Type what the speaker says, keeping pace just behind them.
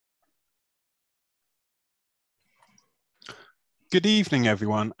Good evening,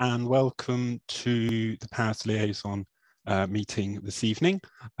 everyone, and welcome to the Parishes Liaison Meeting this evening.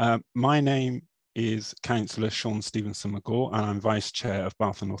 My name is Councillor Sean Stevenson McGaw, and I'm Vice Chair of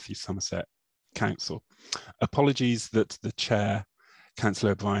Bath and North East Somerset Council. Apologies that the Chair,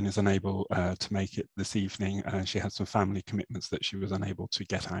 Councillor O'Brien, is unable to make it this evening. She had some family commitments that she was unable to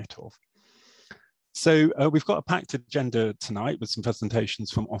get out of. So we've got a packed agenda tonight with some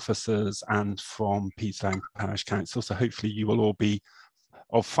presentations from officers and from Peasdown Parish Council. So hopefully you will all be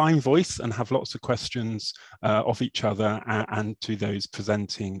of fine voice and have lots of questions of each other and to those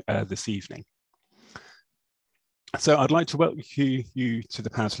presenting this evening. So I'd like to welcome you to the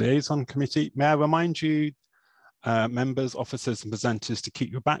Parishes Liaison Committee. May I remind you, members, officers and presenters, to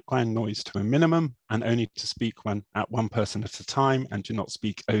keep your background noise to a minimum and only to speak at one person at a time, and do not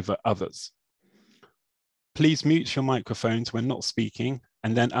speak over others. Please mute your microphones when not speaking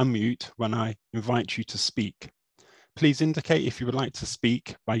and then unmute when I invite you to speak. Please indicate if you would like to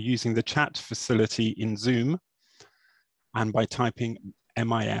speak by using the chat facility in Zoom and by typing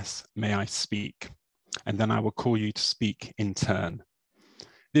MIS, may I speak, and then I will call you to speak in turn.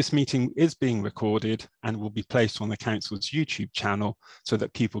 This meeting is being recorded and will be placed on the Council's YouTube channel so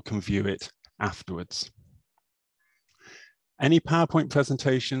that people can view it afterwards. Any PowerPoint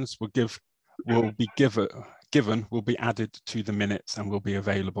presentations will be added to the minutes and will be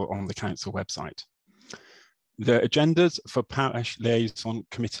available on the Council website. The agendas for Parish Liaison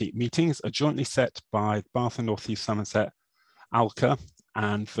Committee meetings are jointly set by Bath and North East Somerset, ALCA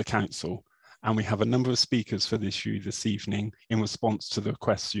and the Council, and we have a number of speakers for the issue this evening in response to the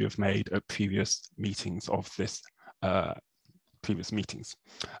requests you have made at previous meetings of this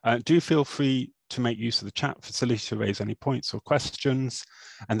do feel free to make use of the chat facility to raise any points or questions,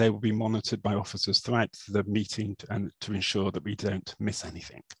 and they will be monitored by officers throughout the meeting to ensure that we don't miss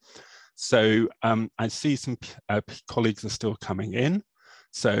anything. So I see some colleagues are still coming in,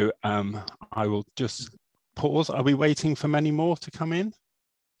 so I will just pause. Are we waiting for many more to come in?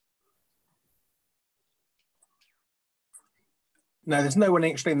 No, there's no one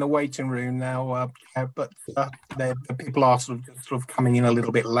actually in the waiting room now, but the people are sort of coming in a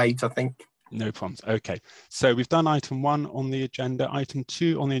little bit late, I think. No problems. Okay, so we've done item 1 on the agenda. Item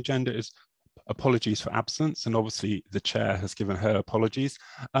 2 on the agenda is apologies for absence, and obviously the Chair has given her apologies.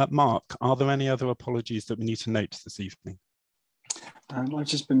 Mark, are there any other apologies that we need to note this evening? I've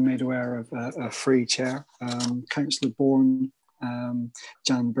just been made aware of a free chair, Councillor Bourne,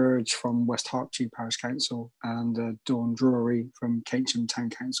 Jan Burge from West Hertfordshire Parish Council, and Dawn Drury from Keynsham Town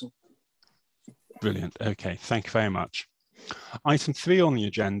Council. Brilliant. Okay, thank you very much. Item 3 on the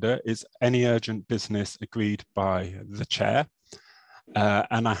agenda is any urgent business agreed by the Chair.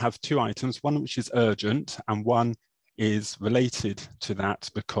 And I have 2 items, one which is urgent and one is related to that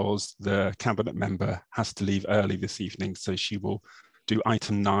because the Cabinet member has to leave early this evening, so she will do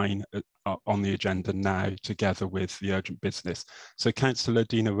item 9 on the agenda now together with the urgent business. So Councillor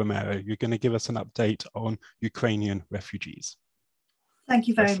Dina Romero, you're going to give us an update on Ukrainian refugees. Thank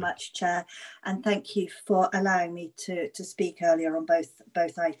you very much, Chair, and thank you for allowing me to speak earlier on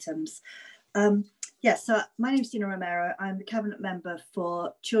both items. Yes, so my name is Dina Romero. I'm the Cabinet Member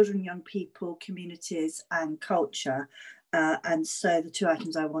for Children, Young People, Communities and Culture. And so the 2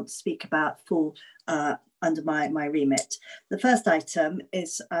 items I want to speak about fall under my remit. The first item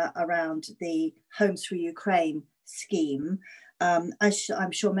is around the Homes for Ukraine scheme. As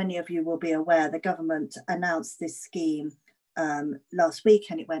I'm sure many of you will be aware, the government announced this scheme last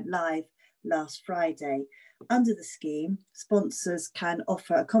week and it went live last Friday. Under the scheme, sponsors can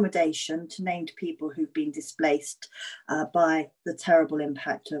offer accommodation to named people who've been displaced by the terrible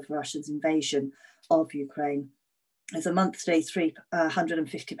impact of Russia's invasion of Ukraine. There's a monthly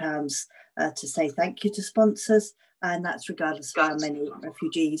 £350 to say thank you to sponsors, and that's regardless of how many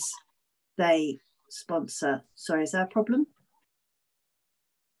refugees they sponsor. Sorry, is there a problem?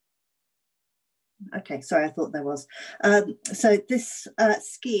 Okay, sorry, I thought there was. So this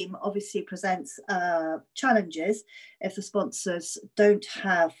scheme obviously presents challenges if the sponsors don't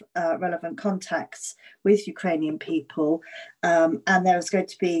have relevant contacts with Ukrainian people. And there is going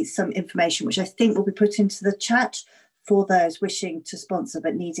to be some information which I think will be put into the chat for those wishing to sponsor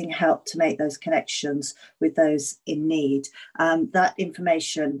but needing help to make those connections with those in need. That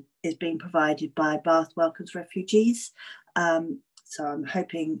information is being provided by Bath Welcomes Refugees. So I'm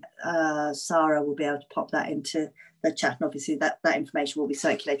hoping Sarah will be able to pop that into the chat, and obviously that information will be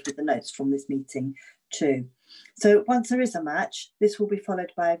circulated with the notes from this meeting too. So once there is a match, this will be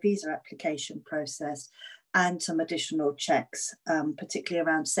followed by a visa application process and some additional checks, particularly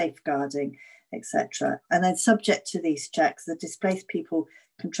around safeguarding, etc. And then subject to these checks, the displaced people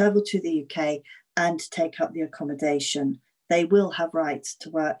can travel to the UK and take up the accommodation they will have rights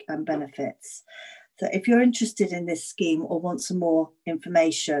to work and benefits. So if you're interested in this scheme or want some more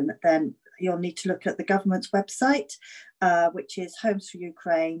information, then you'll need to look at the government's website, which is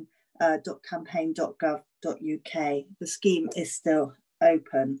homesforukraine.campaign.gov.uk. The scheme is still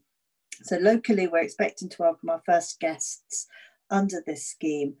open. So locally, we're expecting to welcome our first guests under this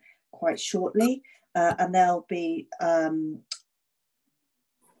scheme quite shortly, and there'll be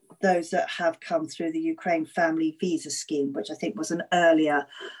those that have come through the Ukraine Family Visa Scheme, which I think was an earlier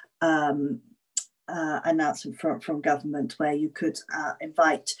announcement from government, where you could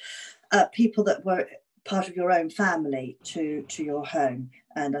invite people that were part of your own family to your home.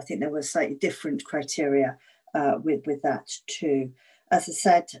 And I think there was slightly different criteria with that too. As I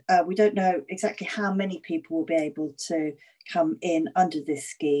said, we don't know exactly how many people will be able to come in under this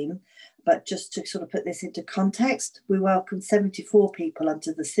scheme, but just to sort of put this into context, we welcomed 74 people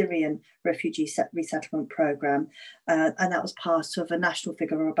under the Syrian refugee resettlement programme, and that was part of a national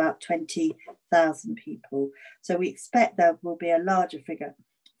figure of about 20,000 people. So we expect there will be a larger figure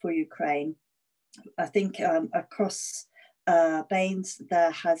for Ukraine. I think across Baines,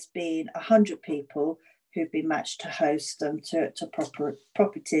 there has been 100 people who've been matched to host them to proper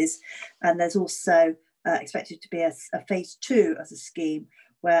properties. And there's also expected to be a phase 2 of the scheme,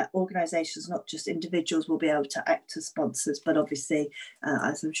 where organisations, not just individuals, will be able to act as sponsors. But obviously,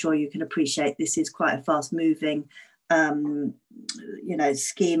 as I'm sure you can appreciate, this is quite a fast moving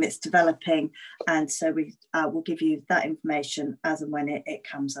scheme. It's developing. And so we will give you that information as and when it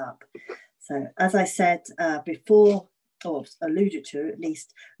comes up. So as I said before, or alluded to at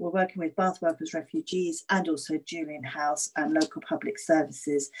least, we're working with Bath Workers Refugees and also Julian House and local public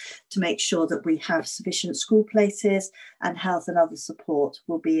services to make sure that we have sufficient school places, and health and other support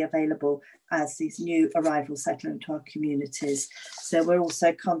will be available as these new arrivals settle into our communities. So we're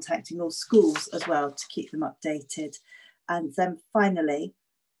also contacting all schools as well to keep them updated. And then finally,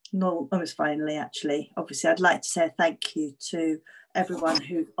 almost finally actually, obviously I'd like to say a thank you to everyone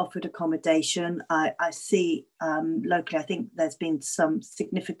who offered accommodation. I see locally, I think there's been some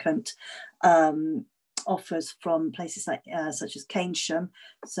significant offers from places like such as Keynsham.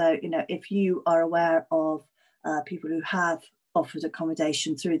 So, if you are aware of people who have offered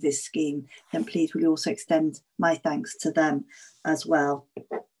accommodation through this scheme, then please will you also extend my thanks to them as well.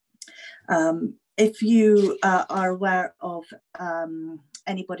 If you are aware of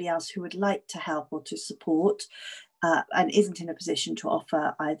anybody else who would like to help or to support, and isn't in a position to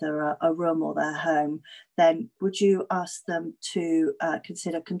offer either a room or their home, then would you ask them to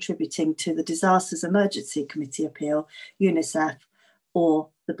consider contributing to the Disasters Emergency Committee Appeal, UNICEF,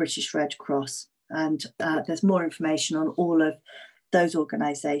 or the British Red Cross? And there's more information on all of those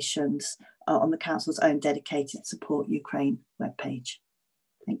organisations on the Council's own dedicated Support Ukraine webpage.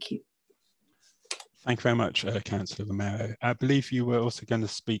 Thank you. Thank you very much, Councillor Romero. I believe you were also going to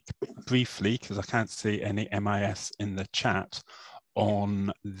speak briefly, because I can't see any MIS in the chat,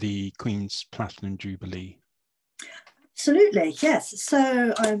 on the Queen's Platinum Jubilee. Absolutely, yes.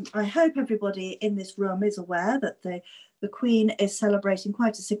 So I hope everybody in this room is aware that the Queen is celebrating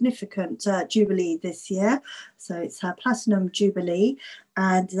quite a significant Jubilee this year. So it's her Platinum Jubilee,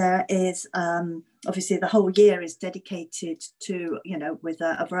 and there is obviously the whole year is dedicated to, with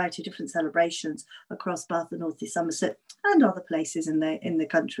a variety of different celebrations across Bath and North East Somerset and other places in the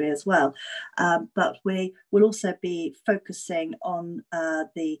country as well. But we will also be focusing on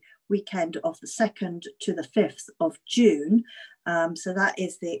the weekend of the 2nd to the 5th of June. So that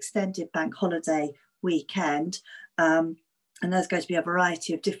is the extended bank holiday weekend. And there's going to be a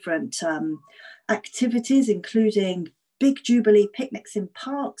variety of different activities, including big Jubilee picnics in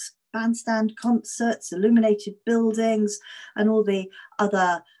parks, bandstand concerts, illuminated buildings, and all the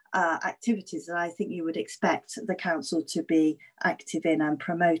other activities that I think you would expect the council to be active in and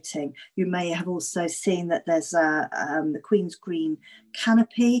promoting. You may have also seen that there's the Queen's Green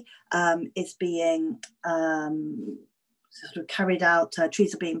Canopy is being sort of carried out.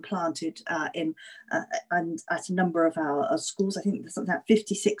 Trees are being planted and at a number of our schools. I think there's something like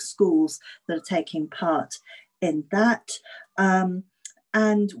 56 schools that are taking part in that.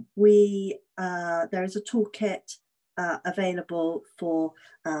 And there is a toolkit available for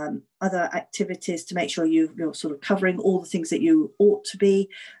other activities to make sure you're sort of covering all the things that you ought to be.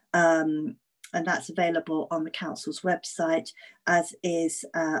 And that's available on the council's website, as is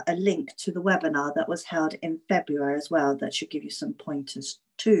a link to the webinar that was held in February as well. That should give you some pointers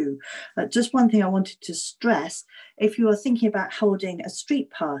too. Just one thing I wanted to stress: if you are thinking about holding a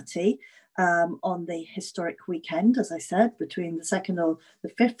street party, on the historic weekend, as I said, between the 2nd or the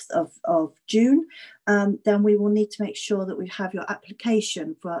 5th of June, then we will need to make sure that we have your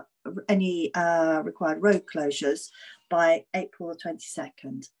application for any required road closures by April the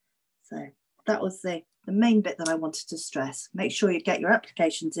 22nd. So that was the main bit that I wanted to stress. Make sure you get your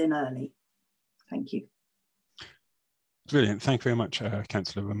applications in early. Thank you. Brilliant. Thank you very much,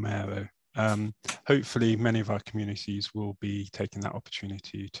 Councillor Romero. Hopefully many of our communities will be taking that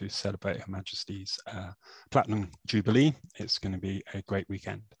opportunity to celebrate Her Majesty's Platinum Jubilee. It's going to be a great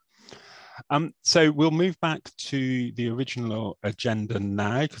weekend. So we'll move back to the original agenda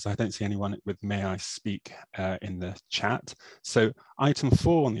now, because I don't see anyone with "may I speak" in the chat. So item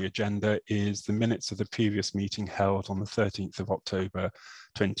 4 on the agenda is the minutes of the previous meeting held on the 13th of October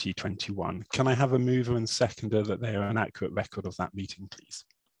 2021. Can I have a mover and seconder that they are an accurate record of that meeting, please?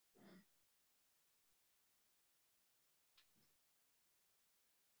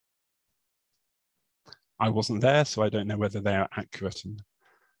 I wasn't there, so I don't know whether they are accurate in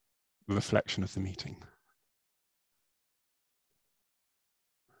the reflection of the meeting.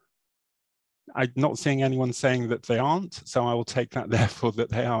 I'm not seeing anyone saying that they aren't, so I will take that therefore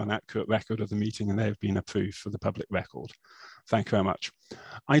that they are an accurate record of the meeting and they have been approved for the public record. Thank you very much.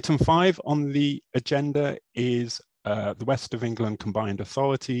 Item 5 on the agenda is the West of England Combined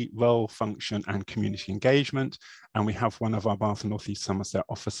Authority, role, function and community engagement. And we have one of our Bath and North East Somerset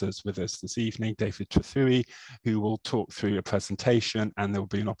officers with us this evening, David Trethewey, who will talk through a presentation, and there will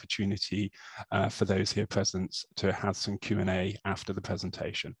be an opportunity for those here present to have some Q&A after the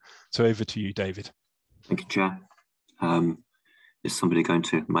presentation. So over to you, David. Thank you, Chair. Is somebody going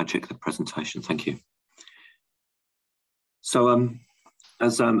to magic the presentation? Thank you. So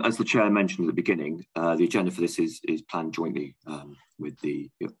as the Chair mentioned at the beginning, the agenda for this is planned jointly with the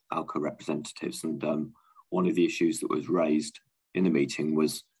ALCO representatives, and one of the issues that was raised in the meeting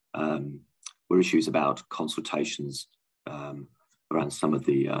was were issues about consultations around some of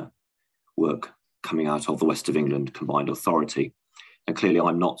the work coming out of the West of England Combined Authority. And clearly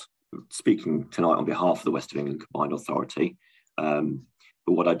I'm not speaking tonight on behalf of the West of England Combined Authority, but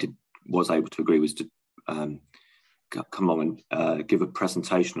what I was able to agree was to come along and give a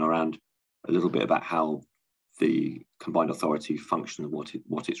presentation around a little bit about how the Combined Authority function and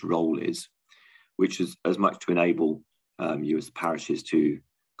what its role is, which is as much to enable you as the parishes to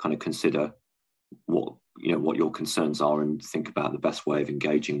kind of consider what your concerns are and think about the best way of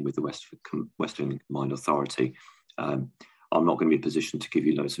engaging with the West of England Combined Authority. I'm not going to be in a position to give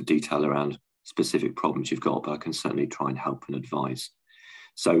you loads of detail around specific problems you've got, but I can certainly try and help and advise.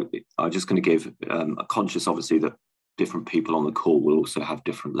 So I'm just going to give a conscious, obviously, that different people on the call will also have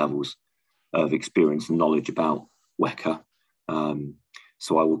different levels of experience and knowledge about WECA.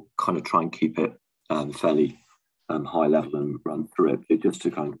 So I will kind of try and keep it fairly high level and run through it just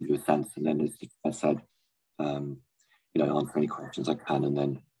to kind of give you a sense. And then, as I said, answer any questions I can, and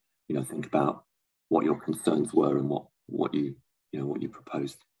then think about what your concerns were and what you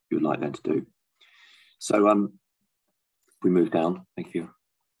proposed you would like them to do. So we move down. Thank you,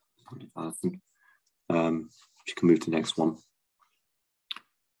 Alison. You can move to the next one.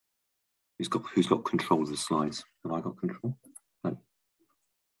 Who's got control of the slides? Have I got control? No. Can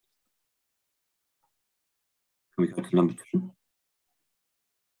we go to number 2?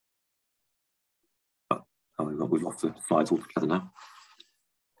 Oh, we've lost the slides altogether now.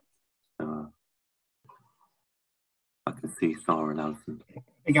 I can see Sarah and Alison. I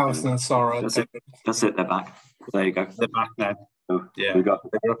think Alison and Sarah. That's it. They're back. There you go. They're back now. Oh, yeah, we got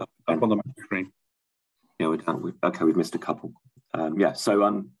up on the screen. Yeah, we've missed a couple.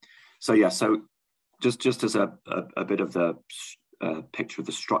 So just as a bit of the picture of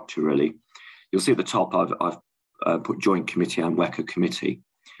the structure, really, you'll see at the top I've put joint committee and WECA committee.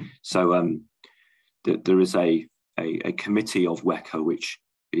 So there is a committee of WECA, which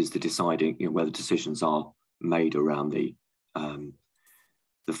is the deciding where the decisions are made around the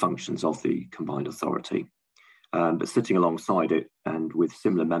functions of the combined authority. But sitting alongside it and with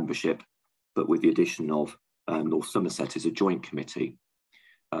similar membership, but with the addition of North Somerset, is a joint committee,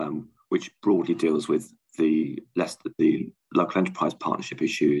 which broadly deals with the local enterprise partnership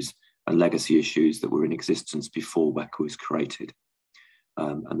issues and legacy issues that were in existence before WECA was created.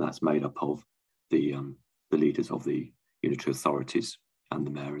 And that's made up of the leaders of the unitary authorities and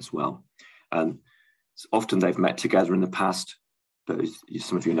the mayor as well. And often they've met together in the past, but as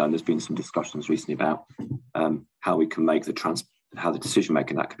some of you know, there's been some discussions recently about how we can make how the decision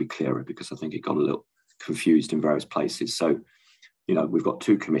making that could be clearer, because I think it got a little confused in various places. So, we've got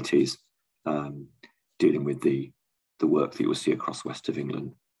 2 committees dealing with the work that you'll see across the West of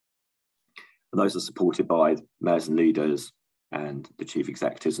England. And those are supported by mayors and leaders, and the chief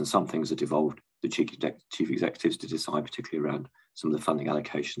executives, and some things have devolved the chief executives to decide, particularly around some of the funding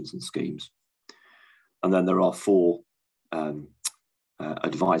allocations and schemes. And then there are 4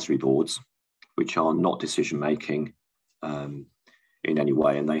 advisory boards, which are not decision-making in any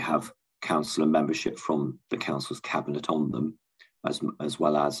way, and they have council and membership from the council's cabinet on them, as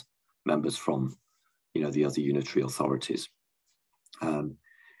well as members from, you know, the other unitary authorities. And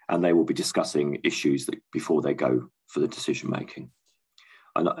they will be discussing issues that before they go for the decision-making.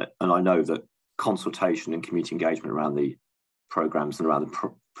 And I know that consultation and community engagement around the programmes and around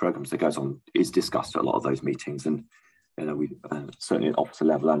the programmes that goes on is discussed at a lot of those meetings. And, you know, we certainly at officer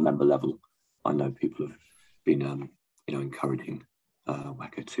level and member level, I know people have been, you know, encouraging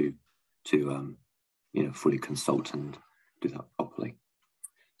WECA to you know, fully consult and do that properly.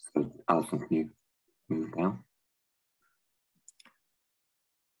 So, Alison, can you move down?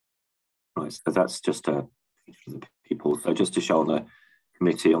 Right, so that's just a picture of the people. So just to show on the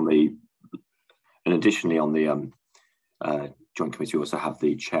committee, on the, and additionally on the joint committee, we also have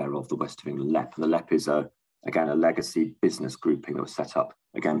the chair of the West of England LEP. And the LEP is again a legacy business grouping that was set up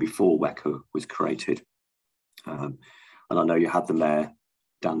again before WECA was created. And I know you had the Mayor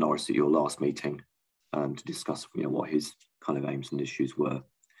Dan Norris at your last meeting to discuss, you know, what his kind of aims and issues were.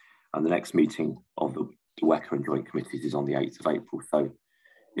 And the next meeting of the WECA and joint committees is on the 8th of April. So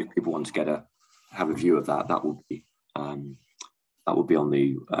if people want to have a view of that, that will be on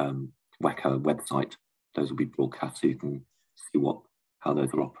the WECA website. Those will be broadcast so you can see how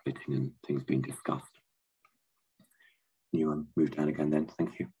those are operating and things being discussed. Can you move down again then?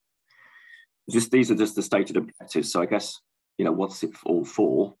 Thank you. These are just the stated objectives. So I guess, you know, what's it all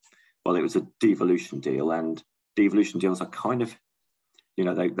for? Well, it was a devolution deal, and devolution deals are kind of, you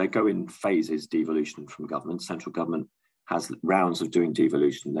know, they go in phases, devolution from government. Central government has rounds of doing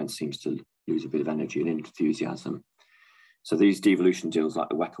devolution, then seems to lose a bit of energy and enthusiasm. So these devolution deals, like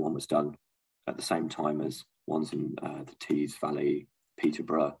the WECA one, was done at the same time as ones in the Tees Valley,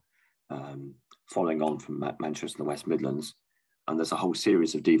 Peterborough, following on from Manchester and the West Midlands. And there's a whole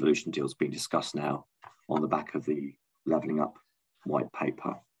series of devolution deals being discussed now on the back of the Levelling Up white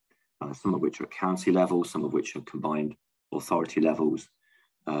paper, some of which are at county level, some of which are combined authority levels.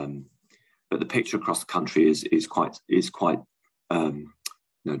 But the picture across the country is quite you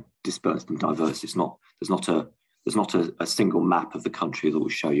know, dispersed and diverse. There's not a single map of the country that will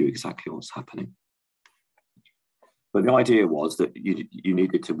show you exactly what's happening. But the idea was that you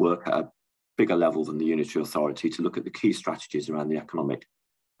needed to work at a bigger level than the unitary authority to look at the key strategies around the economic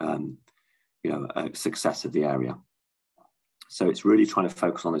success of the area. So it's really trying to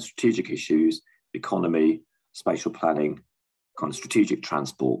focus on the strategic issues, economy, spatial planning, kind of strategic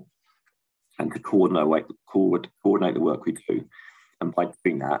transport, and to coordinate the work we do. And by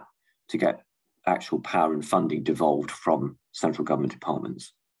doing that, to get actual power and funding devolved from central government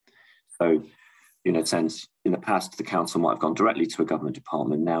departments. So, in a sense, in the past, the council might have gone directly to a government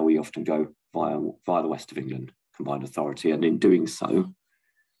department. Now we often go via the West of England Combined Authority. And in doing so,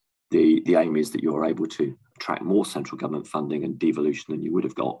 the aim is that you're able to attract more central government funding and devolution than you would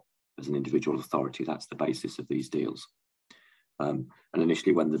have got as an individual authority. That's the basis of these deals. And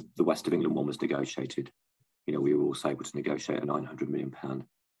initially, when the West of England one was negotiated, you know, we were also able to negotiate a £900 million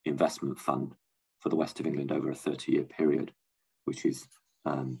investment fund for the West of England over a 30-year period, which is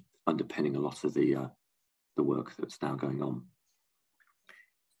underpinning a lot of the work that's now going on.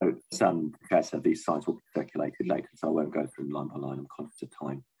 So, as these slides will be circulated later, so I won't go through them line by line. I'm conscious of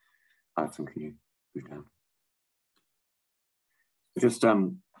time. Alison, can you move down? Just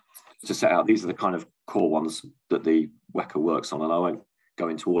to set out, these are the kind of core ones that the WECA works on, and I won't go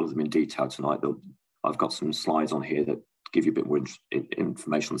into all of them in detail tonight. I've got some slides on here that give you a bit more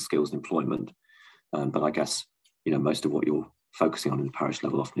information on skills and employment, but I guess, you know, most of what you're focusing on in the parish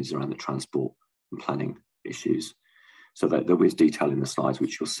level often is around the transport and planning issues. So there is detail in the slides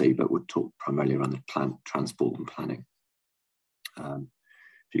which you'll see, but we'll talk primarily around the transport and planning.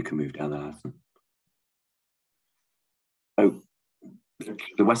 If you can move down there, Alison. So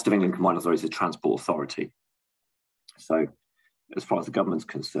the West of England Combined Authority is a transport authority. So as far as the government's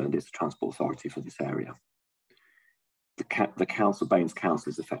concerned, it's the transport authority for this area. The council, Baines Council,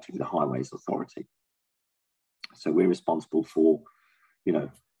 is effectively the highways authority. So we're responsible for, you know,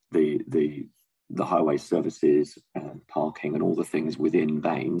 the highway services and parking and all the things within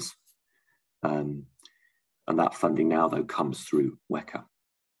Baines. And that funding now, though, comes through WECA.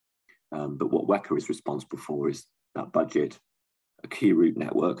 But what WECA is responsible for is that budget, a key route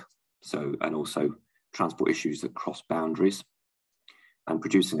network, and also transport issues that cross boundaries, and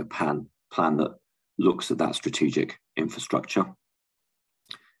producing a plan that looks at that strategic infrastructure,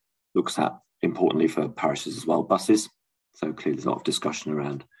 looks at, importantly for parishes as well, buses, So clearly there's a lot of discussion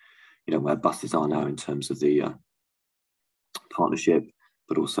around, you know, where buses are now in terms of the partnership,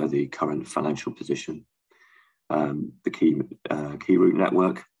 but also the current financial position, the key route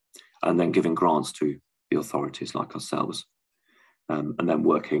network, and then giving grants to the authorities like ourselves, and then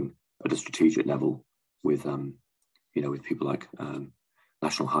working at a strategic level with, you know, with people like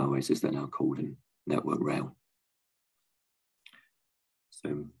National Highways, as they're now called, and Network Rail.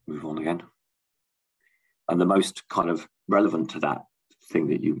 So move on again. And the most kind of relevant to that thing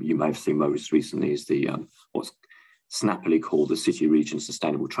that you may have seen most recently is the what's snappily called the City Region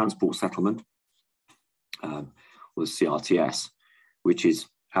Sustainable Transport Settlement, or the CRTS, which is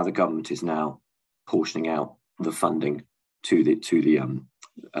how the government is now portioning out the funding to the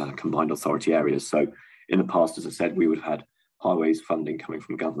combined authority areas. So in the past, as I said, we would have had highways funding coming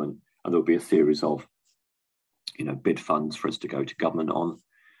from government, and there'll be a series of, you know, bid funds for us to go to government on.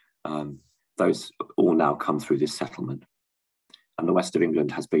 Those all now come through this settlement, and the West of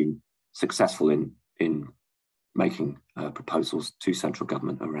England has been successful in making proposals to central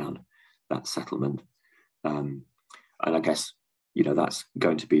government around that settlement, and I guess, you know, that's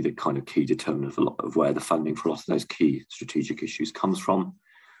going to be the kind of key determinant of a lot of where the funding for a lot of those key strategic issues comes from,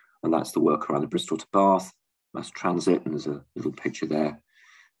 and that's the work around the Bristol to Bath mass transit, and there's a little picture there.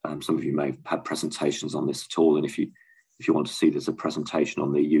 Some of you may have had presentations on this at all, and if you want to see, there's a presentation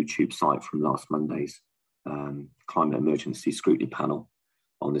on the YouTube site from last Monday's Climate Emergency Scrutiny Panel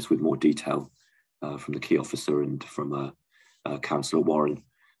on this with more detail from the key officer and from Councillor Warren.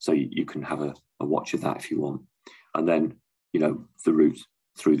 So you can have a watch of that if you want. And then, you know, the route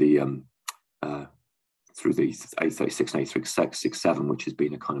through the A36 and A367, which has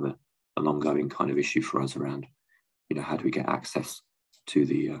been a kind of an ongoing kind of issue for us around, you know, how do we get access to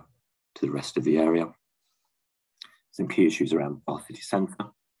the rest of the area. Some key issues around Bath City Centre,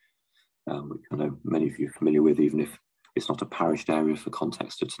 which I know many of you are familiar with, even if it's not a parished area for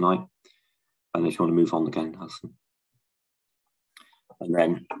context of tonight. And if you want to move on again, Alison. And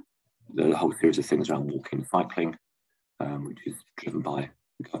then the whole series of things around walking and cycling, which is driven by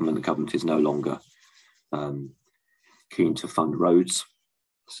the government. The government is no longer keen to fund roads.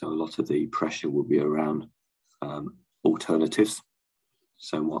 So a lot of the pressure will be around alternatives.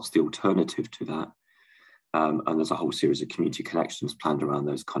 So what's the alternative to that? And there's a whole series of community connections planned around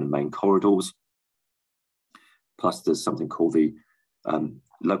those kind of main corridors. Plus there's something called the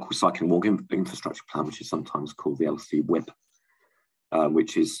Local Cycling Walk Infrastructure Plan, which is sometimes called the LC WIP,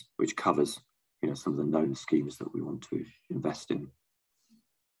 which covers, you know, some of the known schemes that we want to invest in. Can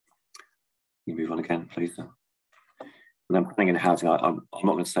you move on again, please? And then planning and housing, I'm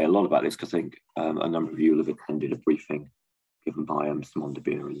not going to say a lot about this because I think a number of you will have attended a briefing given by Simon de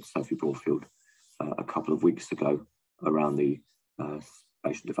Beer and Sophie Broadfield a couple of weeks ago around the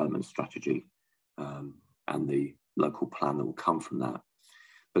spatial development strategy and the local plan that will come from that.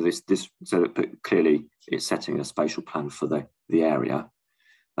 But but clearly it's setting a spatial plan for the area.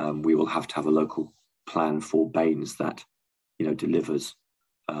 We will have to have a local plan for Baines that, you know, delivers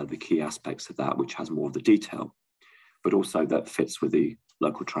the key aspects of that, which has more of the detail, but also that fits with the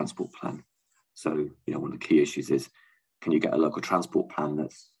local transport plan. So, you know, one of the key issues is, can you get a local transport plan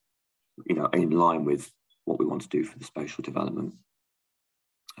that's, you know, in line with what we want to do for the spatial development?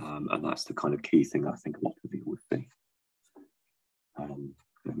 And that's the kind of key thing I think a lot of you would see.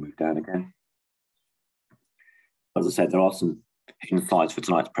 Move down again. As I said, there are some hidden slides for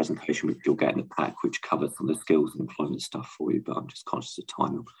tonight's presentation, which you'll get in the pack, which covers some of the skills and employment stuff for you, but I'm just conscious of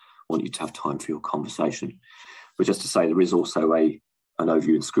time. I want you to have time for your conversation. But just to say, there is also an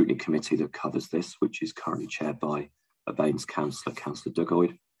overview and scrutiny committee that covers this, which is currently chaired by a Baines councillor, Councillor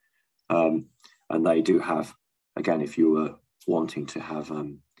Dugoid. And they do have, again, if you were wanting to have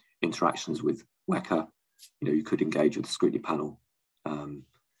interactions with WECA, you know, you could engage with the scrutiny panel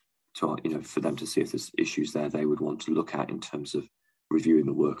to, you know, for them to see if there's issues there they would want to look at in terms of reviewing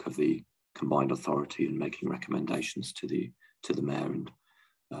the work of the combined authority and making recommendations to the mayor and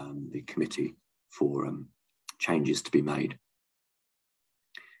the committee for changes to be made.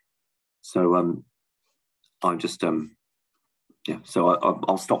 So I'm just yeah. So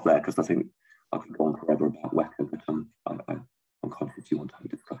I'll stop there because I think I could go on forever about WECA, but I'm confident you want to have a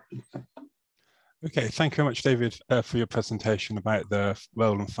discussion. So. Okay, thank you very much, David, for your presentation about the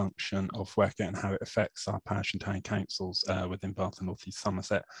role and function of WECA and how it affects our parish and town councils within Bath and North East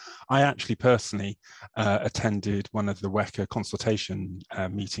Somerset. I actually personally attended one of the WECA consultation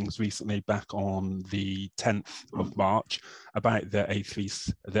meetings recently, back on the 10th of March, about the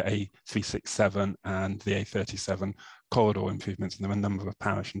A367 and the A37 corridor improvements, and there were a number of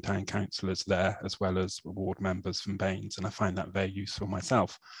parish and town councillors there, as well as ward members from Baines, and I find that very useful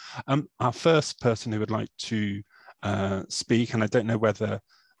myself. Our first person who would like to speak, and I don't know whether,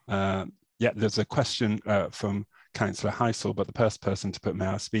 there's a question from Councillor Heisel, but the first person to put may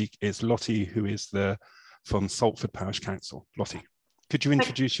I speak is Lottie, who is from Salford Parish Council. Lottie, could you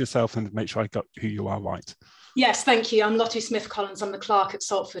introduce yourself and make sure I got who you are right? Yes, thank you. I'm Lottie Smith-Collins. I'm the clerk at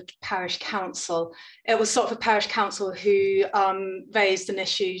Salford Parish Council. It was Salford Parish Council who raised an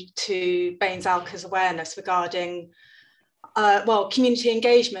issue to Baines Alca's awareness regarding community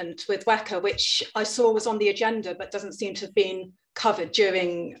engagement with WECA, which I saw was on the agenda but doesn't seem to have been covered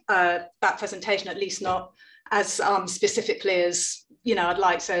during that presentation, at least not as specifically as I'd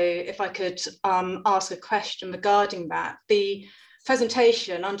like. So if I could ask a question regarding that. The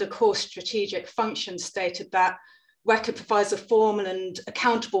presentation under core strategic functions stated that WECA provides a formal and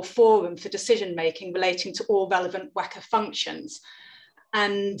accountable forum for decision making relating to all relevant WECA functions.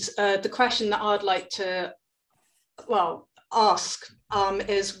 And the question that I'd like to ask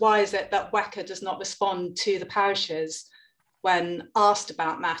is, why is it that WECA does not respond to the parishes when asked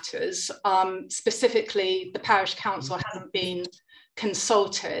about matters? Specifically, the Parish Council hasn't been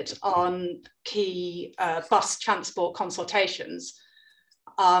consulted on key bus transport consultations.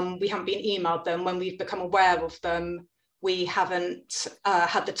 We haven't been emailed them. When we've become aware of them, we haven't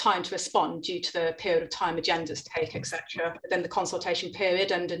had the time to respond due to the period of time agendas take, etc. within the consultation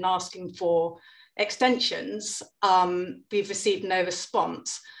period, and in asking for extensions, we've received no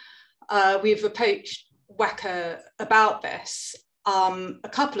response. We've approached WECA about this a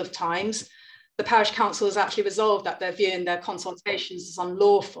couple of times. The Parish Council has actually resolved that they're viewing their consultations as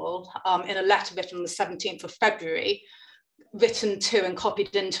unlawful in a letter written on the 17th of February, written to and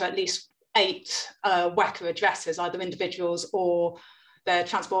copied into at least 8 WECA addresses, either individuals or their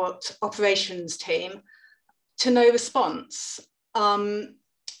transport operations team, to no response.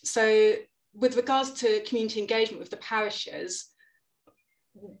 So with regards to community engagement with the parishes,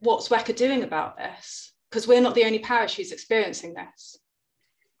 what's WECA doing about this? Because we're not the only parish who's experiencing this.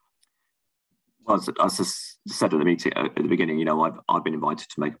 Well, as I said at the meeting at the beginning, I've been invited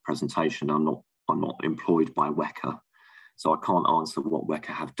to make a presentation. I'm not employed by WECA, so I can't answer what WECA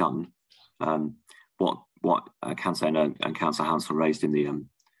have done. What Councillor Enna and Councillor Hansel raised in the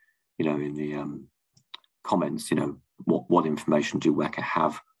comments, what information do WECA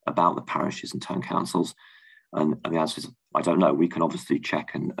have about the parishes and town councils? And the answer is, I don't know. We can obviously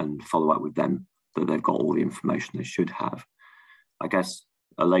check and follow up with them that they've got all the information they should have. I guess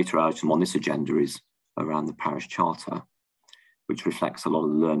a later item on this agenda is around the parish charter, which reflects a lot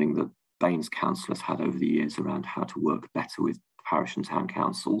of the learning that Baines Council has had over the years around how to work better with parish and town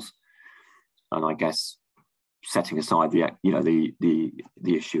councils. And I guess setting aside the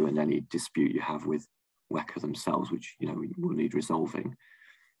issue and any dispute you have with WECA themselves, which will need resolving,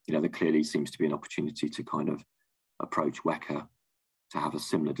 there clearly seems to be an opportunity to kind of approach WECA to have a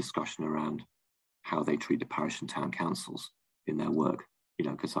similar discussion around how they treat the parish and town councils in their work.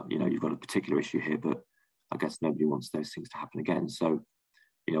 Because you've got a particular issue here, but I guess nobody wants those things to happen again. So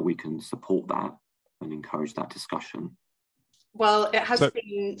we can support that and encourage that discussion. Well, it has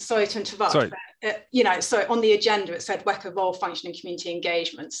been, sorry to interrupt, but so on the agenda it said WECA role, function and community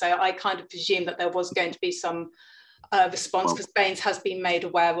engagement. So I kind of presumed that there was going to be some response, because Baines has been made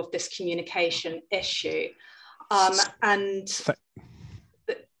aware of this communication issue.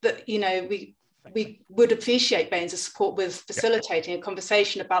 We would appreciate Baines' support with facilitating a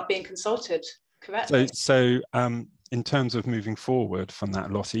conversation about being consulted correctly. So in terms of moving forward from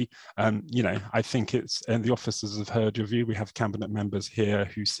that, Lottie, I think and the officers have heard your view. We have cabinet members here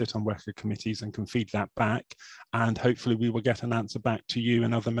who sit on WECA committees and can feed that back. And hopefully we will get an answer back to you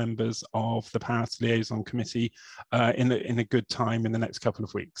and other members of the Parishes Liaison Committee in a good time in the next couple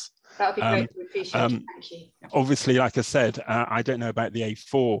of weeks. That would be great to appreciate. Thank you. Obviously, like I said, I don't know about the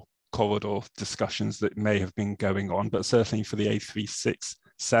A4 corridor discussions that may have been going on, but certainly for the A367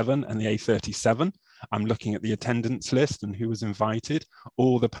 and the A37, I'm looking at the attendance list and who was invited.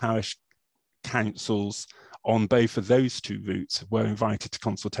 All the parish councils on both of those 2 routes were invited to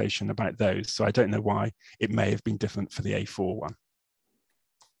consultation about those. So I don't know why it may have been different for the A4 one.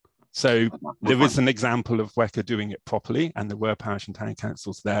 So there is an example of WECA doing it properly, and there were parish and town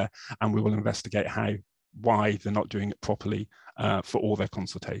councils there, and we will investigate why they're not doing it properly for all their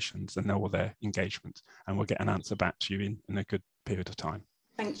consultations and all their engagement, and we'll get an answer back to you in a good period of time.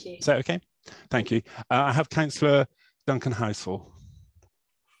 Thank you. Is that okay? Thank you. I have Councillor Duncan Heisel.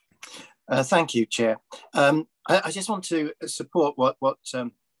 Thank you, Chair. I just want to support what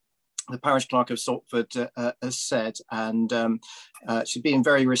the Parish Clerk of Salford has said, and she's being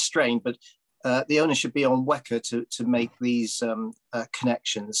very restrained, but the onus should be on WECA to make these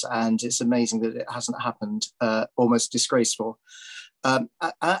connections, and it's amazing that it hasn't happened. Almost disgraceful.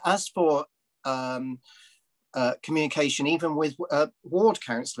 As for communication, even with ward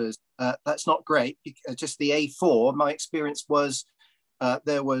councillors. That's not great. Just the A4, my experience was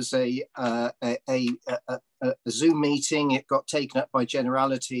there was a Zoom meeting, it got taken up by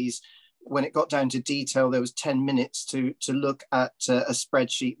generalities. When it got down to detail, there was 10 minutes to look at a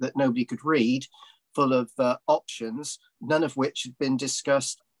spreadsheet that nobody could read, full of options, none of which had been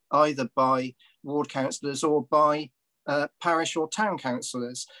discussed either by ward councillors or by parish or town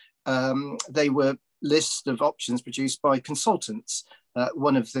councillors. They were lists of options produced by consultants.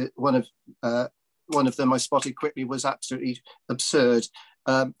 One of them I spotted quickly was absolutely absurd.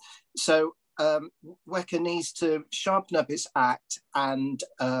 So WECA needs to sharpen up its act and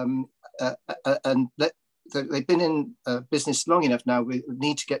they've been in business long enough now. We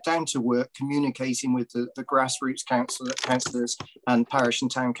need to get down to work communicating with the grassroots councillors and parish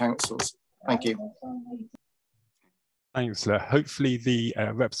and town councils. Thank you. Thanks. Hopefully the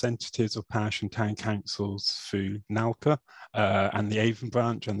representatives of parish and town councils through NALCA and the Avon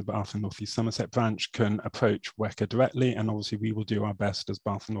branch and the Bath and North East Somerset branch can approach WECA directly, and obviously we will do our best as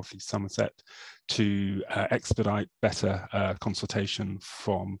Bath and North East Somerset to expedite better consultation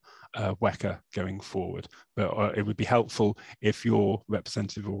from WECA going forward. But it would be helpful if your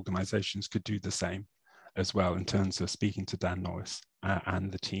representative organisations could do the same as well in terms of speaking to Dan Norris and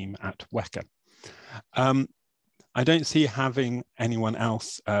the team at WECA. I don't see having anyone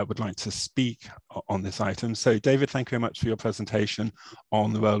else would like to speak on this item. So David, thank you very much for your presentation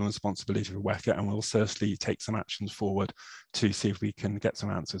on the role and responsibility of WECA, and we'll certainly take some actions forward to see if we can get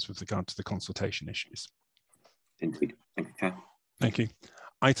some answers with regard to the consultation issues. Indeed. Thank you, Chair. Thank you.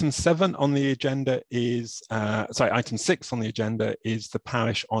 Item 7 on the agenda is, item 6 on the agenda is the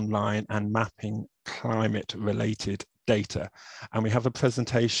parish online and mapping climate related data. And we have a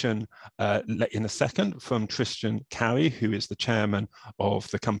presentation in a second from Tristan Carey, who is the chairman of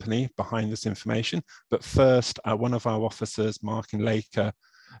the company behind this information. But first, one of our officers, Martin Laker,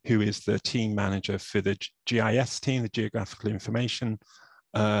 who is the team manager for the GIS team, the Geographical Information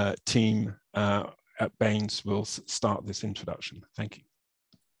team at Baines, will start this introduction. Thank you.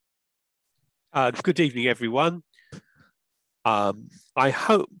 Good evening, everyone. I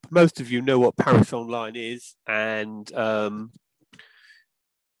hope most of you know what Parish Online is and are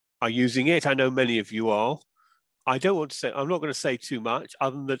using it. I know many of you are. I don't want to say, I'm not going to say too much,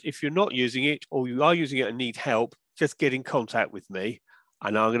 other than that if you're not using it or you are using it and need help, just get in contact with me.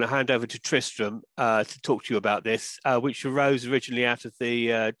 And I'm going to hand over to Tristram to talk to you about this, which arose originally out of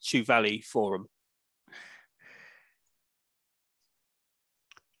the Chew Valley Forum.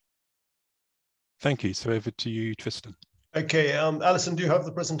 Thank you. So over to you, Tristan. Okay, Alison, do you have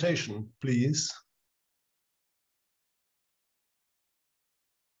the presentation, please?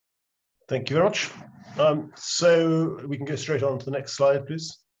 Thank you very much. So we can go straight on to the next slide,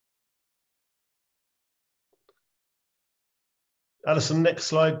 please. Alison, next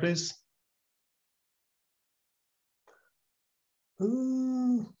slide, please.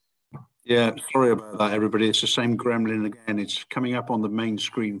 Yeah, sorry about that, everybody. It's the same gremlin again. It's coming up on the main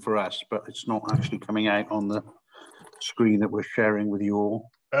screen for us, but it's not actually coming out on the screen that we're sharing with you all.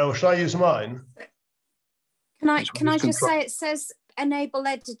 Oh, shall I use mine? Can I just say it says enable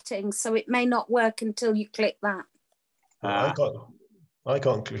editing, so it may not work until you click that. I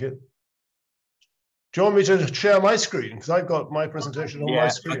can't click it. Do you want me to share my screen? Because I've got my presentation on my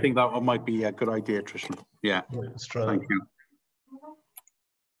screen. I think that might be a good idea, Tristan. Yeah. Let's try Thank you.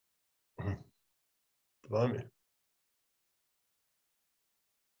 Blimey.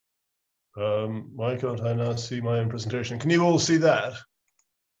 Why can't I now see my own presentation? Can you all see that?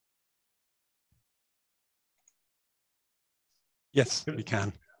 Yes, we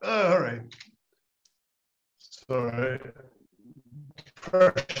can. Oh, all right. Sorry.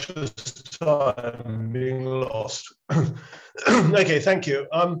 Precious time being lost. Okay, thank you.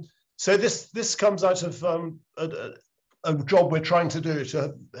 So this comes out of a job we're trying to do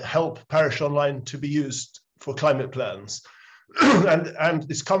to help Parish Online to be used for climate plans. and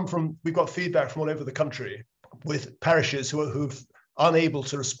it's come from, we've got feedback from all over the country with parishes who've unable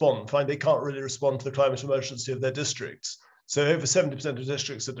to respond, find they can't really respond to the climate emergency of their districts. So over 70% of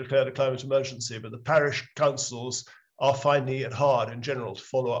districts have declared a climate emergency, but the parish councils are finding it hard in general to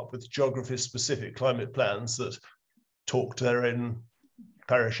follow up with geography-specific climate plans that talk to their own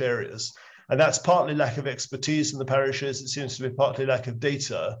parish areas. And that's partly lack of expertise in the parishes. It seems to be partly lack of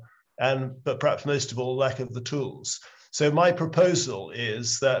data, but perhaps most of all, lack of the tools. So my proposal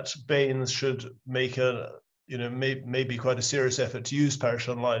is that Baines should make maybe quite a serious effort to use Parish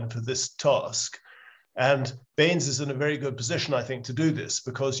Online for this task. And Baines is in a very good position, I think, to do this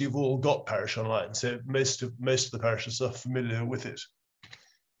because you've all got Parish Online. So most of the parishes are familiar with it.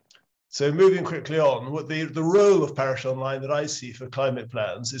 So moving quickly on, what the role of Parish Online that I see for climate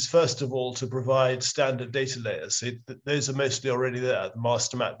plans is, first of all, to provide standard data layers. So those are mostly already there: the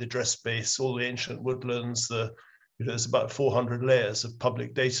master map, the address space, all the ancient woodlands. There's about 400 layers of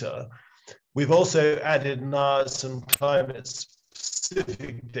public data. We've also added now some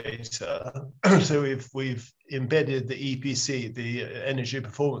climate-specific data. So we've embedded the EPC, the Energy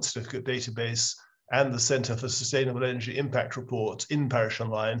Performance Certificate database, and the Centre for Sustainable Energy Impact Reports in Parish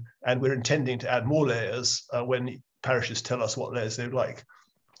Online, and we're intending to add more layers when parishes tell us what layers they'd like.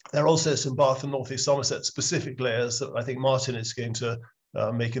 There are also some Bath and North East Somerset specific layers that I think Martin is going to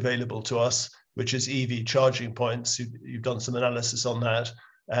make available to us, which is EV charging points. You've done some analysis on that,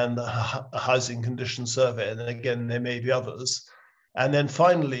 and a housing condition survey, and then again, there may be others. And then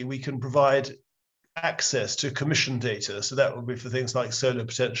finally, we can provide access to commission data. So that would be for things like solar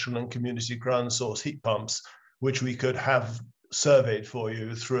potential and community ground source heat pumps, which we could have surveyed for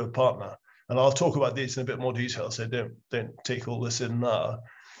you through a partner. And I'll talk about these in a bit more detail, so don't take all this in now.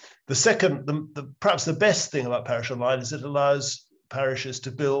 The second, perhaps the best thing about Parish Online is it allows parishes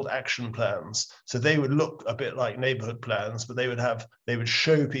to build action plans. So they would look a bit like neighborhood plans, but they would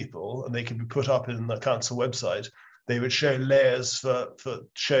show people, and they can be put up in the council website. They would show layers for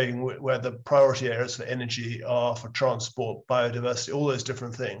showing where the priority areas for energy are, for transport, biodiversity, all those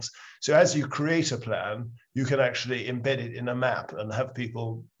different things. So as you create a plan, you can actually embed it in a map and have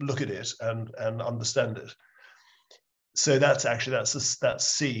people look at it and understand it. So that's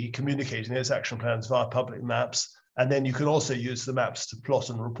C, communicating those action plans via public maps. And then you can also use the maps to plot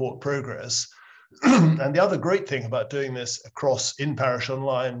and report progress. And the other great thing about doing this across in Parish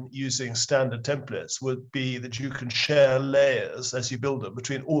Online using standard templates would be that you can share layers as you build them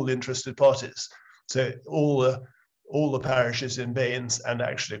between all the interested parties. So all the parishes in Baines and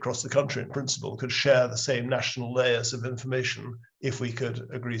actually across the country in principle could share the same national layers of information if we could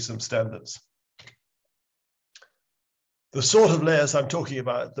agree some standards. The sort of layers I'm talking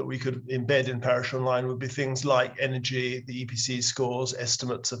about that we could embed in Parish Online would be things like energy, the EPC scores,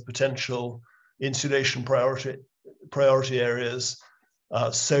 estimates of potential, insulation priority areas,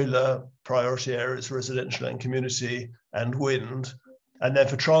 solar priority areas, residential and community, and wind. And then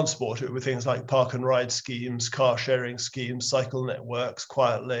for transport, it would be things like park and ride schemes, car sharing schemes, cycle networks,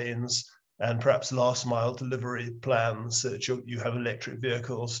 quiet lanes, and perhaps last mile delivery plans so that you have electric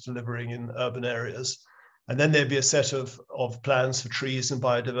vehicles delivering in urban areas. And then there'd be a set of plans for trees and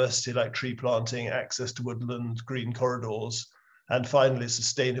biodiversity, like tree planting, access to woodland, green corridors, and finally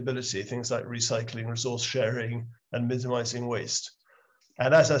sustainability, things like recycling, resource sharing, and minimizing waste.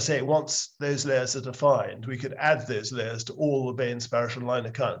 And as I say, once those layers are defined, we could add those layers to all the Baines Parish Online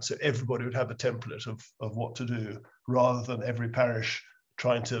accounts, so everybody would have a template of what to do, rather than every parish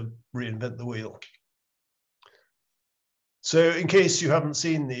trying to reinvent the wheel. So in case you haven't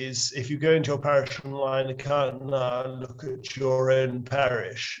seen these, if you go into your Parish Online account now and look at your own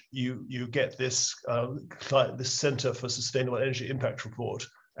parish, you get this, this Centre for Sustainable Energy Impact Report,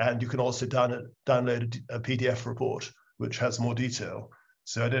 and you can also download a PDF report, which has more detail.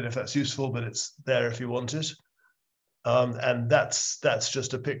 So I don't know if that's useful, but it's there if you want it. And that's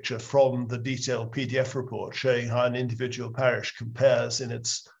just a picture from the detailed PDF report showing how an individual parish compares in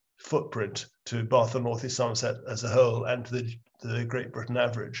its footprint to Bath and North East Somerset as a whole and to the Great Britain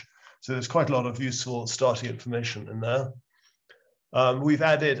average. So there's quite a lot of useful starting information in there. We've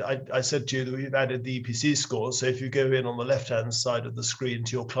added, I said to you that we've added the EPC scores. So if you go in on the left-hand side of the screen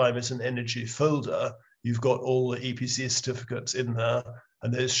to your climate and energy folder, you've got all the EPC certificates in there,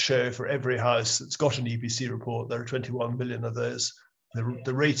 and those show for every house that's got an EPC report, there are 21 million of those, the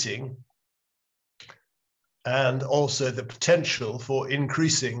rating, and also the potential for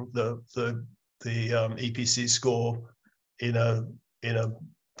increasing the EPC score in a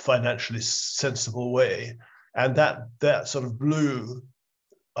financially sensible way. And that sort of blue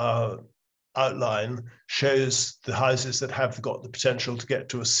outline shows the houses that have got the potential to get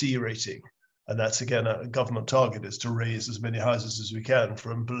to a C rating. And that's, again, a government target, is to raise as many houses as we can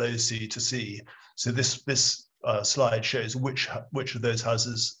from below C to C. So this slide shows which of those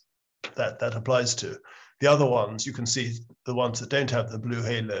houses that applies to. The other ones, you can see the ones that don't have the blue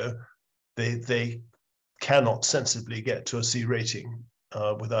halo, they cannot sensibly get to a C rating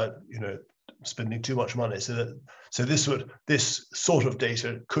without spending too much money. So this sort of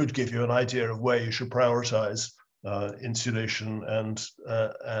data could give you an idea of where you should prioritize insulation and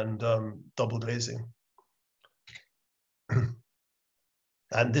double glazing.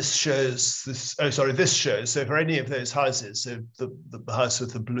 And this shows this. Oh, sorry. This shows. So for any of those houses, so the house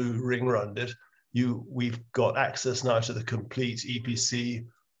with the blue ring around it, we've got access now to the complete EPC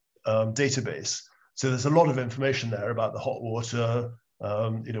database. So there's a lot of information there about the hot water,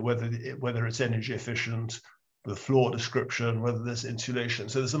 whether it's energy efficient, the floor description, whether there's insulation.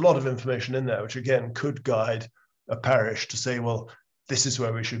 So there's a lot of information in there, which again could guide a parish to say, well, this is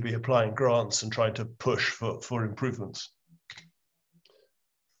where we should be applying grants and trying to push for improvements.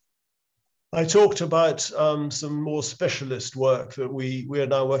 I talked about some more specialist work that we are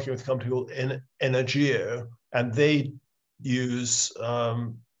now working with a company called Energeo, and they use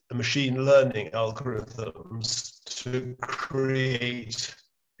machine learning algorithms to create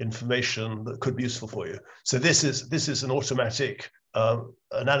information that could be useful for you. So this is an automatic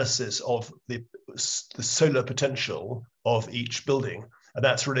analysis of the solar potential of each building, and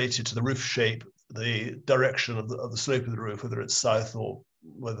that's related to the roof shape, the direction of the slope of the roof, whether it's south or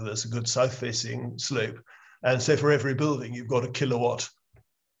whether there's a good south-facing slope. And so for every building, you've got a kilowatt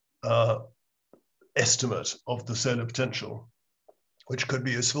estimate of the solar potential, which could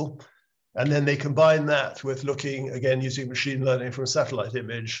be useful. And then they combine that with looking, again, using machine learning from a satellite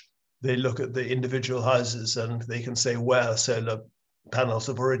image. They look at the individual houses and they can say where solar panels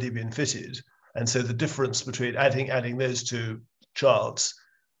have already been fitted. And so the difference between adding those two charts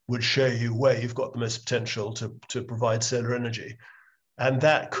would show you where you've got the most potential to provide solar energy. And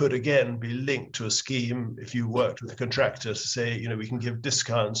that could, again, be linked to a scheme if you worked with a contractor to say, we can give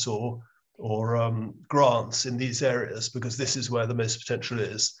discounts or grants in these areas because this is where the most potential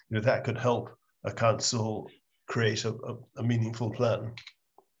is. That could help a council create a meaningful plan.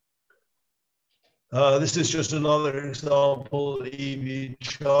 This is just another example, EV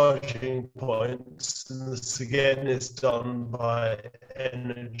charging points. And this again is done by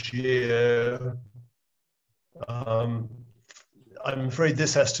Energeo. I'm afraid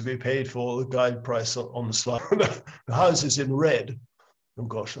this has to be paid for, the guide price on the slide. The house is in red. Oh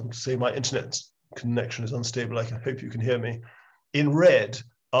gosh, I'm saying my internet connection is unstable. I hope you can hear me. In red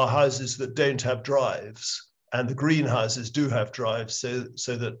are houses that don't have drives, and the green houses do have drives,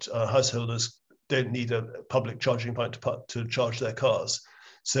 so that householders don't need a public charging point to charge their cars.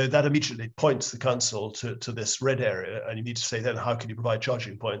 So that immediately points the council to this red area, and you need to say then, how can you provide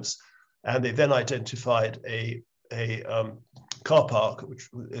charging points? And they then identified a car park, which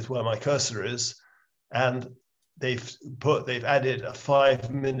is where my cursor is, and they've added a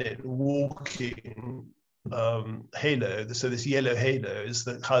 5-minute walking halo. So this yellow halo is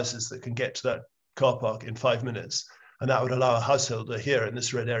the houses that can get to that car park in 5 minutes. And that would allow a householder here in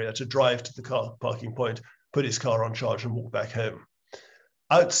this red area to drive to the car parking point, put his car on charge and walk back home.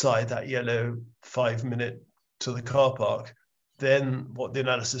 Outside that yellow 5-minute to the car park, then what the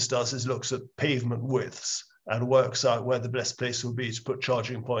analysis does is looks at pavement widths and works out where the best place will be to put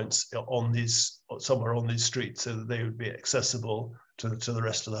charging points on somewhere on these streets so that they would be accessible to the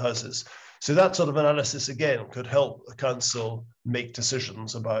rest of the houses. So that sort of analysis, again, could help a council make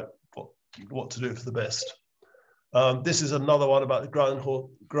decisions about what to do for the best. This is another one about the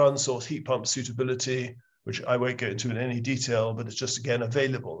ground source heat pump suitability, which I won't go into in any detail, but it's just, again,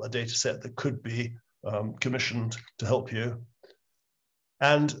 available, a data set that could be commissioned to help you.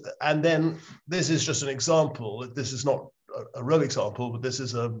 And then this is just an example. This is not a real example, but this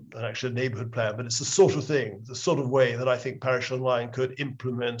is an actual neighborhood plan, but it's the sort of thing, the sort of way that I think Parish Online could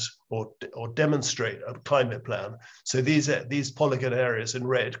implement or demonstrate a climate plan. So these polygon areas in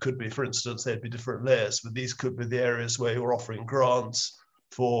red could be, for instance, there'd be different layers, but these could be the areas where you're offering grants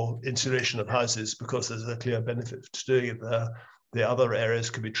for insulation of houses because there's a clear benefit to doing it there. The other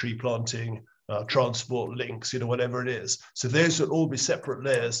areas could be tree planting, transport links, whatever it is. So those would all be separate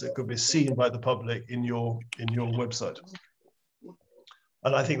layers that could be seen by the public in your website.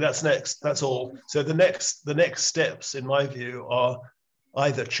 And I think that's next. That's all. So the next steps, in my view, are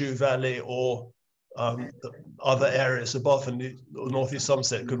either Chew Valley or the other areas of Bath and North East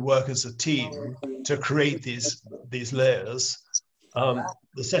Somerset could work as a team to create these layers.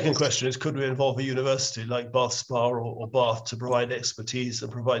 The second question is, could we involve a university like Bath Spa or Bath to provide expertise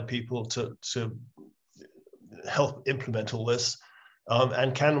and provide people to help implement all this?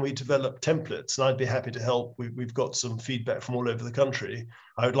 And can we develop templates? And I'd be happy to help. We've got some feedback from all over the country.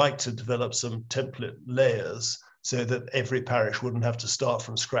 I would like to develop some template layers so that every parish wouldn't have to start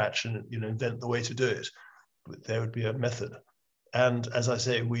from scratch and invent the way to do it. But there would be a method. And as I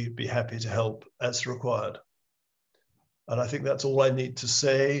say, we'd be happy to help as required. And I think that's all I need to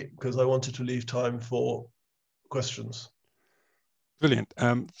say because I wanted to leave time for questions. Brilliant.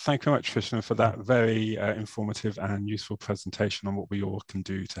 Thank you very much, Krishna, for that very informative and useful presentation on what we all can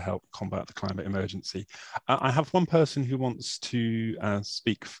do to help combat the climate emergency. I have one person who wants to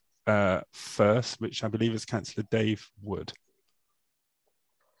speak first, which I believe is Councillor Dave Wood.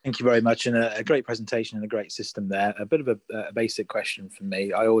 Thank you very much, and a great presentation and a great system there. A bit of a basic question from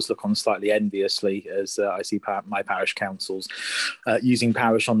me. I always look on slightly enviously as I see my parish councils using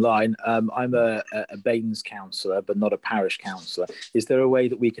Parish Online. I'm a Baines councillor, but not a parish councillor. Is there a way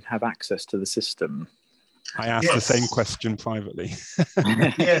that we can have access to the system? I asked the same question privately.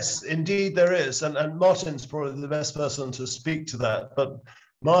 Yes, indeed there is, and Martin's probably the best person to speak to that. But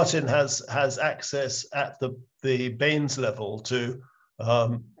Martin has access at the Baines level to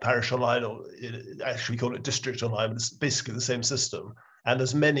Parish Online, or actually we call it District Online, but it's basically the same system. And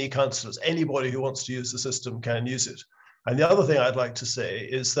as many councillors, anybody who wants to use the system can use it. And the other thing I'd like to say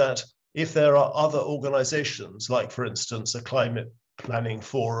is that if there are other organizations, like for instance, a climate planning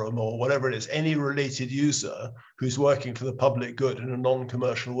forum or whatever it is, any related user who's working for the public good in a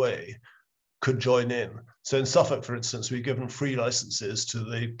non-commercial way could join in. So in Suffolk, for instance, we've given free licenses to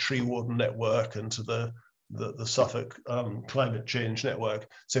the Tree Warden Network and to the Suffolk Climate Change Network.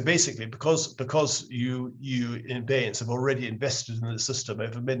 So basically, because you in Baines have already invested in the system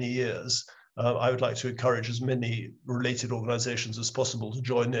over many years, I would like to encourage as many related organizations as possible to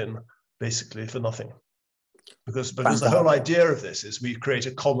join in, basically for nothing. Because the whole idea of this is we create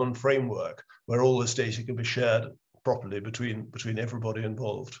a common framework where all this data can be shared properly between everybody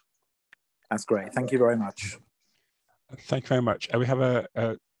involved. That's great. Thank you very much. Thank you very much. We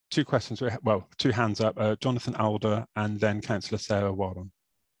have two questions. Well, two hands up. Jonathan Alder and then Councillor Sarah Warren.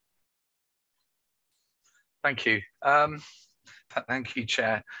 Thank you. Thank you,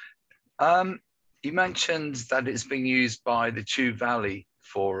 Chair. You mentioned that it's being used by the Chew Valley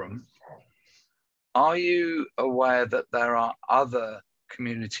Forum. Are you aware that there are other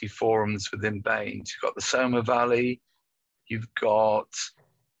community forums within Baines? You've got the Somer Valley, you've got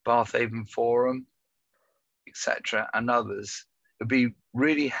Bathhaven Forum, etc., and others. It'd be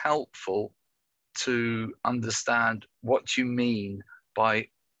really helpful to understand what you mean by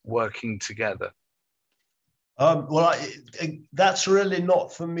working together. Well, that's really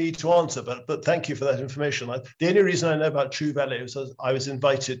not for me to answer, but thank you for that information. The only reason I know about Chew Valley was I was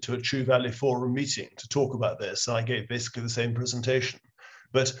invited to a Chew Valley Forum meeting to talk about this, and I gave basically the same presentation.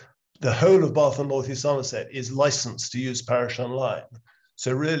 But the whole of Bath and North East Somerset is licensed to use Parish Online.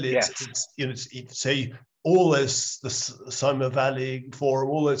 So really, it's say all those, the Somer Valley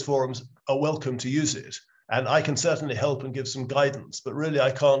Forum, all those forums are welcome to use it, and I can certainly help and give some guidance. But really, I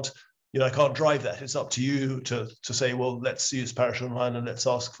can't drive that. It's up to you to say, well, let's use Parish Online and let's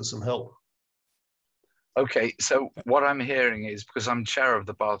ask for some help. Okay, so what I'm hearing is, because I'm chair of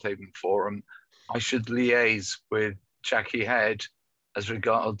the Bathhaven Forum, I should liaise with Jackie Head as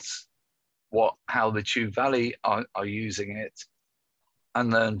regards how the Chew Valley are using it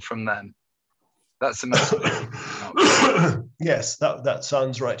and learn from them. That's the message. Yes, that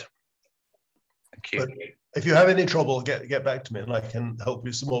sounds right. Thank you. But if you have any trouble, get back to me and I can help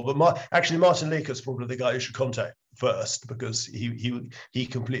you some more. But actually, Martin Laker is probably the guy you should contact first, because he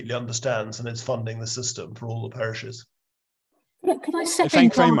completely understands and is funding the system for all the parishes. Can I step in?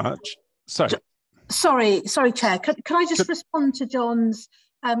 Thank you very much. Sorry, Chair. Can I just respond to John's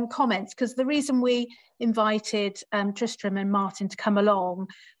comments? Because the reason we invited Tristram and Martin to come along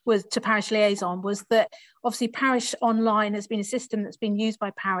to Parish Liaison was that obviously Parish Online has been a system that's been used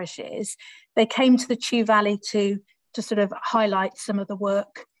by parishes. They came to the Chew Valley to sort of highlight some of the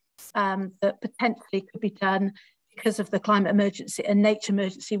work that potentially could be done because of the climate emergency and nature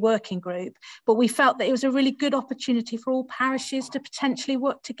emergency working group. But we felt that it was a really good opportunity for all parishes to potentially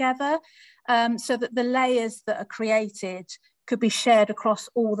work together so that the layers that are created could be shared across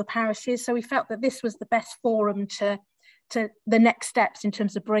all the parishes. So we felt that this was the best forum to the next steps in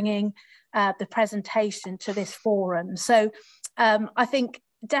terms of bringing the presentation to this forum. So I think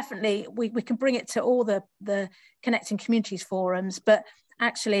definitely we can bring it to all the Connecting Communities forums, but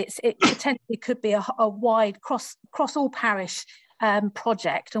actually it potentially could be a wide cross all parish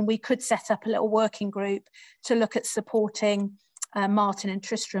project, and we could set up a little working group to look at supporting Martin and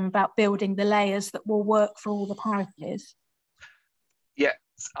Tristram about building the layers that will work for all the parishes. Yeah,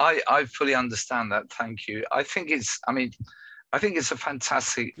 I fully understand that. Thank you. I think it's a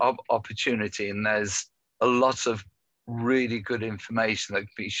fantastic opportunity, and there's a lot of really good information that can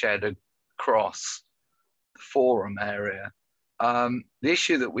be shared across the forum area. The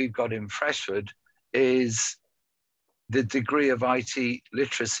issue that we've got in Freshford is the degree of IT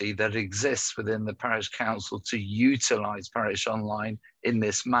literacy that exists within the parish council to utilise Parish Online in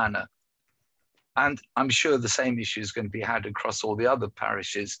this manner. And I'm sure the same issue is going to be had across all the other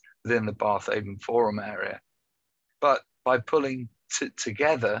parishes within the Bathhaven Forum area. But by pulling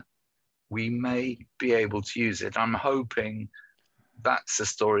together, we may be able to use it. I'm hoping that's the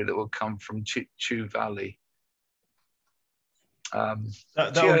story that will come from Chew Valley. That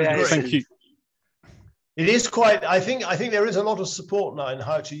would be great. Thank you. It is quite. I think there is a lot of support now in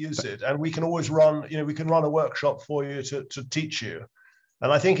how to use it, and we can always run. We can run a workshop for you to teach you.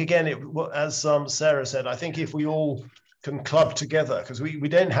 And I think again, as Sarah said, I think if we all can club together, because we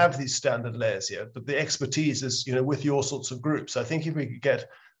don't have these standard layers yet, but the expertise is with your sorts of groups. I think if we could get,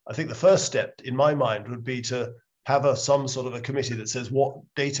 I think the first step in my mind would be to have some sort of a committee that says what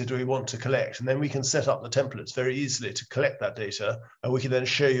data do we want to collect, and then we can set up the templates very easily to collect that data, and we can then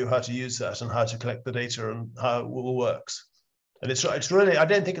show you how to use that and how to collect the data and how it all works. And it's really, I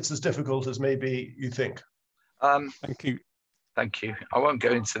don't think it's as difficult as maybe you think. Thank you. Thank you. I won't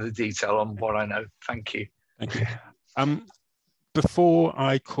go into the detail on what I know. Thank you. Thank you. Before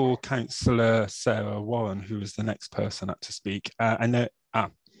I call Councillor Sarah Warren, who is the next person up to speak, I know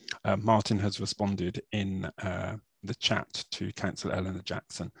Martin has responded in the chat to Councillor Eleanor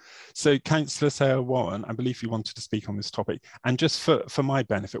Jackson. So Councillor Sarah Warren, I believe you wanted to speak on this topic. And just for my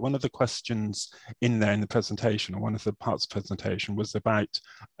benefit, one of the questions in there in the presentation, or one of the parts of the presentation, was about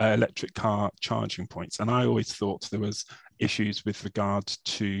electric car charging points. And I always thought there was issues with regard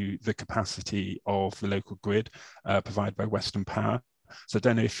to the capacity of the local grid provided by Western Power. So I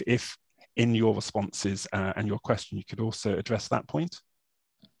don't know if in your responses and your question, you could also address that point.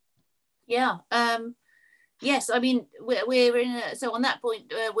 Yeah. Yes, I mean, we're in, so on that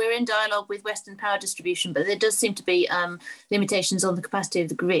point, we're in dialogue with Western Power Distribution, but there does seem to be limitations on the capacity of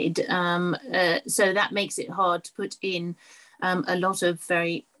the grid. So that makes it hard to put in a lot of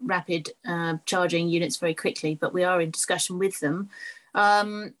very rapid charging units very quickly, but we are in discussion with them.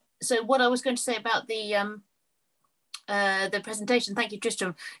 So what I was going to say about the presentation, thank you,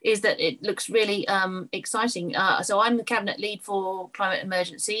 Tristram, is that it looks really exciting. So I'm the Cabinet Lead for Climate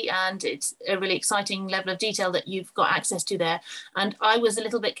Emergency, and it's a really exciting level of detail that you've got access to there. And I was a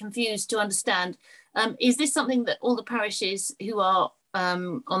little bit confused to understand, is this something that all the parishes who are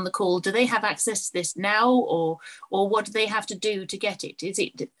on the call, do they have access to this now, or what do they have to do to get it? Is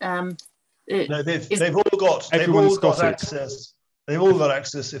it? No, they've all got access. They've all got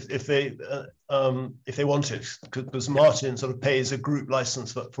access if they want it, because Martin sort of pays a group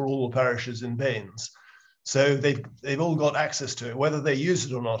license for all the parishes in Baines. So they've all got access to it. Whether they use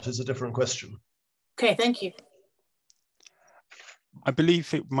it or not is a different question. Okay, thank you. I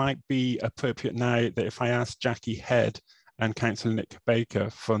believe it might be appropriate now that if I ask Jackie Head and Councillor Nick Baker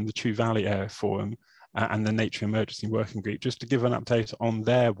from the True Valley Area Forum and the Nature Emergency Working Group, just to give an update on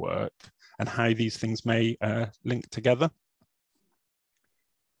their work and how these things may link together.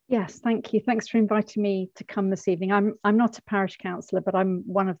 Yes, thank you. Thanks for inviting me to come this evening. I'm not a parish councillor, but I'm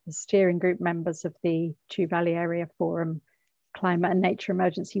one of the steering group members of the True Valley Area Forum Climate and Nature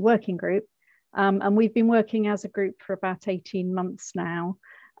Emergency Working Group. And we've been working as a group for about 18 months now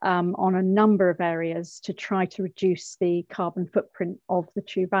on a number of areas to try to reduce the carbon footprint of the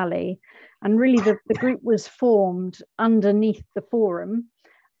True Valley. And really the group was formed underneath the forum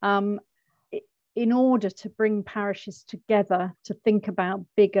in order to bring parishes together to think about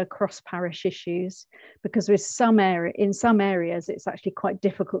bigger cross-parish issues, because in some areas it's actually quite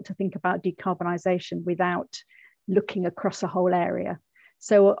difficult to think about decarbonisation without looking across a whole area.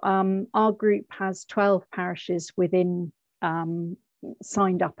 So our group has 12 parishes within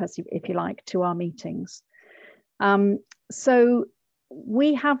signed up, if you like, to our meetings. So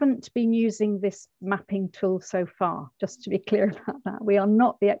we haven't been using this mapping tool so far, just to be clear about that. We are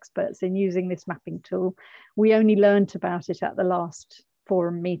not the experts in using this mapping tool. We only learned about it at the last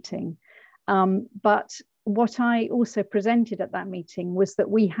forum meeting. But what I also presented at that meeting was that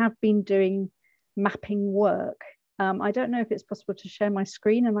we have been doing mapping work. I don't know if it's possible to share my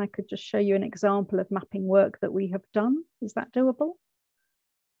screen, and I could just show you an example of mapping work that we have done. Is that doable?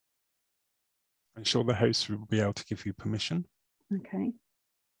 I'm sure the host will be able to give you permission. Okay.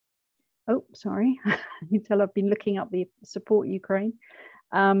 Oh, sorry. You tell I've been looking up the Support Ukraine.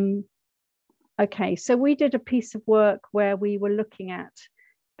 Okay, so we did a piece of work where we were looking at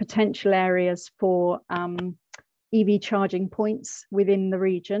potential areas for EV charging points within the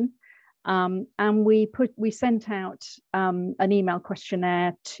region. And we sent out an email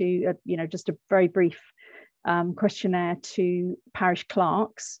questionnaire to, just a very brief questionnaire to parish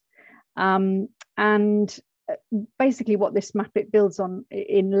clerks. And basically what this map, it builds on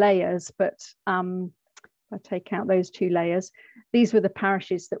in layers, but if I take out those two layers, these were the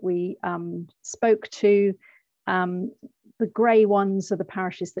parishes that we spoke to. The grey ones are the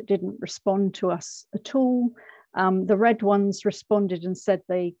parishes that didn't respond to us at all. The red ones responded and said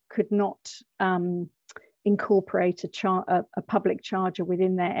they could not incorporate a public charger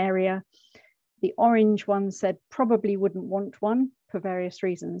within their area. The orange one said probably wouldn't want one for various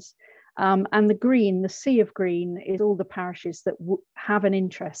reasons. And the green, the sea of green, is all the parishes that have an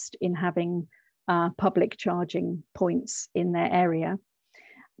interest in having public charging points in their area.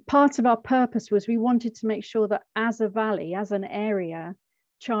 Part of our purpose was we wanted to make sure that as a valley, as an area,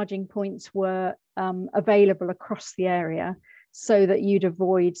 charging points were available across the area, so that you'd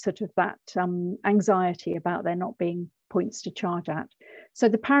avoid sort of that anxiety about there not being points to charge at. So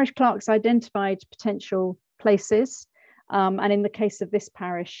the parish clerks identified potential places, and in the case of this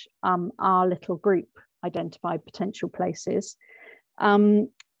parish, our little group identified potential places.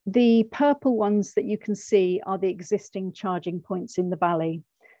 The purple ones that you can see are the existing charging points in the valley.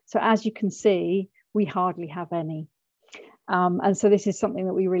 So as you can see, we hardly have any. And so this is something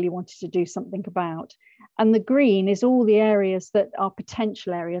that we really wanted to do something about. And the green is all the areas that are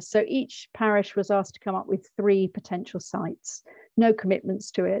potential areas. So each parish was asked to come up with 3 potential sites, no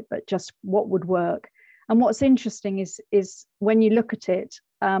commitments to it, but just what would work. And what's interesting is when you look at it,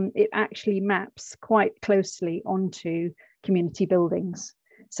 it actually maps quite closely onto community buildings.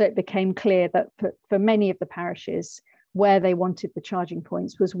 So it became clear that for many of the parishes, where they wanted the charging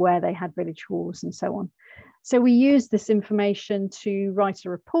points was where they had village halls and so on. So we used this information to write a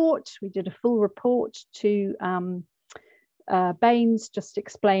report. We did a full report to Baines, just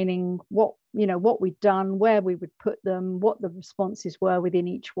explaining what we'd done, where we would put them, what the responses were within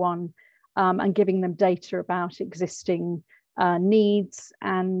each one, and giving them data about existing needs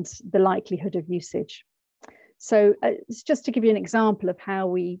and the likelihood of usage. So it's just to give you an example of how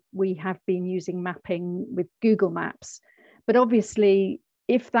we have been using mapping with Google Maps. But obviously,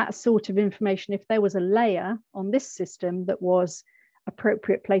 if that sort of information, if there was a layer on this system that was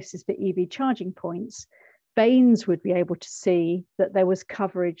appropriate places for EV charging points, Baines would be able to see that there was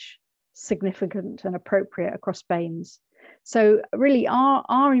coverage significant and appropriate across Baines. So really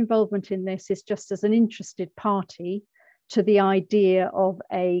our involvement in this is just as an interested party to the idea of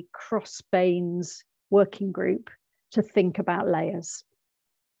a cross-Baines working group to think about layers.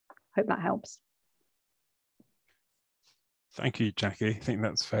 Hope that helps. Thank you, Jackie. I think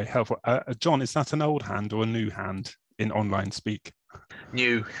that's very helpful. John, is that an old hand or a new hand in online speak?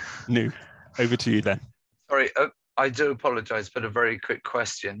 New. New. Over to you then. Sorry, I do apologise, but a very quick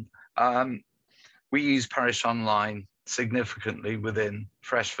question. We use Parish Online significantly within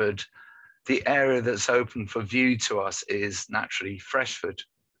Freshford. The area that's open for view to us is naturally Freshford.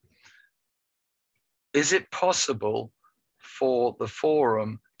 Is it possible for the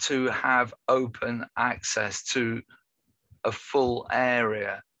forum to have open access to a full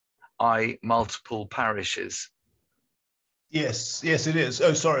area, i.e. multiple parishes? Yes, it is.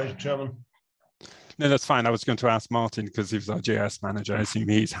 Oh, sorry, Chairman. No, that's fine. I was going to ask Martin because he was our GIS manager. I assume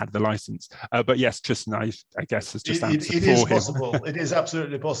he's had the license. But yes, Tristan, I guess, has just answered it for is him. possible. It is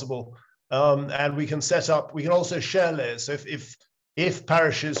absolutely possible. And we can set up, we can also share layers. So if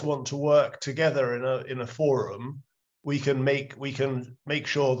parishes want to work together in a forum, we can make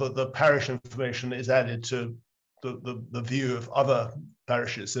sure that the parish information is added to the view of other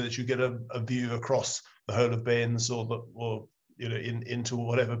parishes, so that you get a view across the whole of Baines or into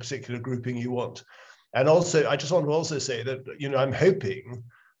whatever particular grouping you want. And also, I just want to also say that I'm hoping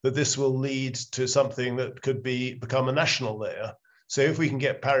that this will lead to something that could become a national layer. So if we can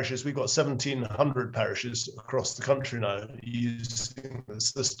get parishes, we've got 1,700 parishes across the country now using the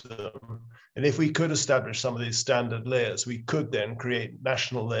system. And if we could establish some of these standard layers, we could then create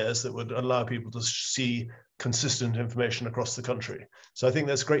national layers that would allow people to see consistent information across the country. So I think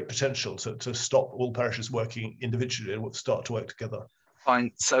there's great potential to stop all parishes working individually and start to work together.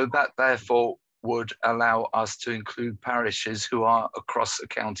 Fine. So that therefore would allow us to include parishes who are across the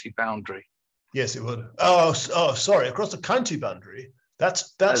county boundary. Yes, it would. Oh, sorry, across the county boundary.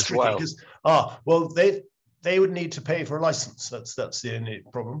 That's tricky because they would need to pay for a license. That's the only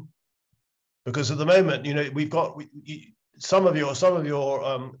problem. Because at the moment, we've got some of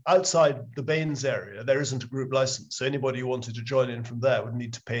your outside the Baines area, there isn't a group license. So anybody who wanted to join in from there would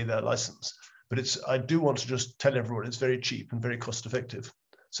need to pay their license. But I do want to just tell everyone it's very cheap and very cost effective.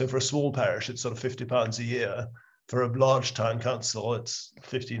 So for a small parish, it's sort of £50 a year. For a large town council, it's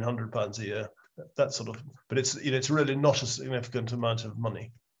 £1,500 a year. That sort of, but it's really not a significant amount of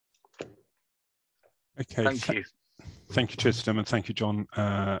money. Okay. Thank you. Thank you, Tristan, and thank you, John,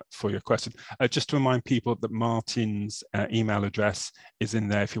 for your question. Just to remind people that Martin's email address is in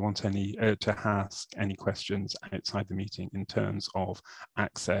there if you want to ask any questions outside the meeting in terms of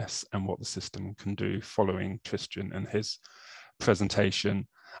access and what the system can do following Tristan and his presentation.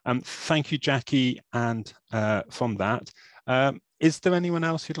 Thank you, Jackie, and from that, is there anyone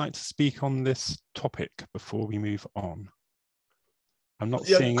else who'd like to speak on this topic before we move on? I'm not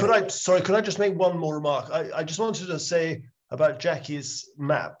seeing. Could I just make one more remark? I just wanted to say about Jackie's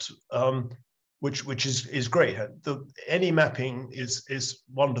maps, which is great. Any mapping is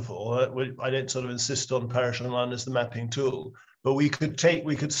wonderful. I don't sort of insist on Parish Online as the mapping tool, but we could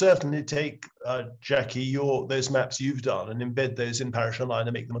certainly take Jackie, those maps you've done and embed those in Parish Online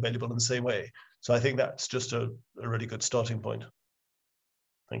and make them available in the same way. So I think that's just a really good starting point.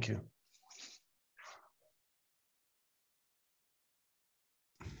 Thank you.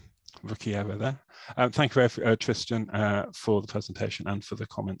 Rookie over there. Thank you very Tristan, for the presentation and for the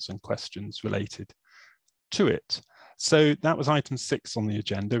comments and questions related to it. So that was item 6 on the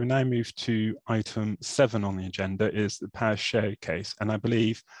agenda. We now move to item 7 on the agenda, is the Parish Showcase. And I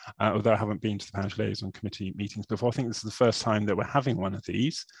believe, although I haven't been to the Parish Liaison Committee meetings before, I think this is the first time that we're having one of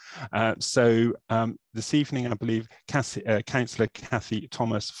these. So this evening, I believe Councillor Cathy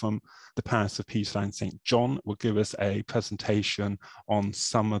Thomas from the Parish of Peacedown St John will give us a presentation on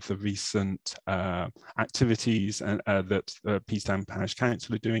some of the recent activities that the Peacedown Parish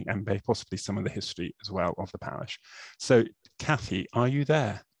Council are doing, and possibly some of the history as well of the parish. So Cathy, are you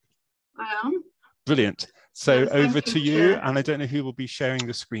there? I am. Brilliant. So over to you, Chair. and I don't know who will be sharing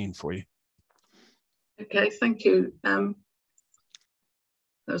the screen for you. Okay, thank you.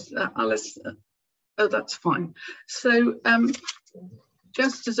 Alice. Oh, that's fine. So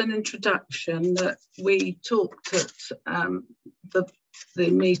just as an introduction, that we talked at the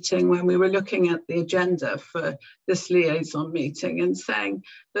meeting when we were looking at the agenda for this liaison meeting, and saying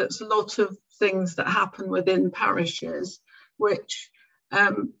there's a lot of things that happen within parishes which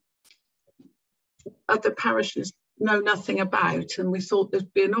other parishes know nothing about, and we thought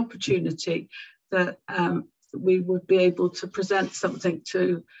there'd be an opportunity that we would be able to present something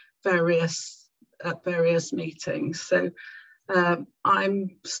to various meetings. So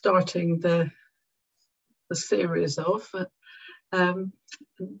I'm starting the series off. So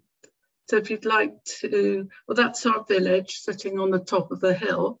if you'd like to, well, that's our village sitting on the top of the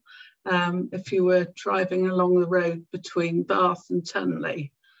hill. If you were driving along the road between Bath and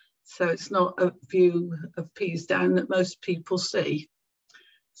Tunley. So it's not a view of Peacedown that most people see.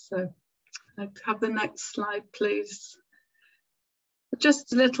 So I'd have the next slide, please.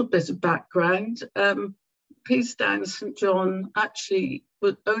 Just a little bit of background. Peacedown St John actually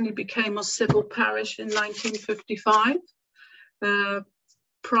only became a civil parish in 1955.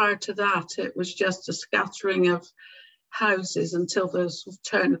 Prior to that, it was just a scattering of houses until the sort of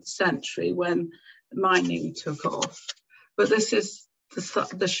turn of the century when mining took off. But this is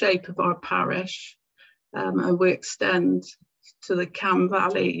the shape of our parish, and we extend to the Cam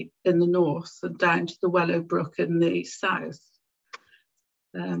Valley in the north and down to the Wellow Brook in the south.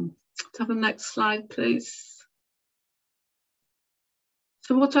 Have the next slide, please.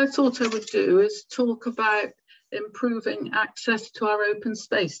 So what I thought I would do is talk about improving access to our open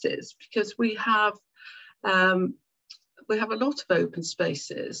spaces, because we have a lot of open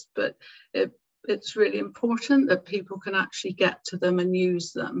spaces, but it's really important that people can actually get to them and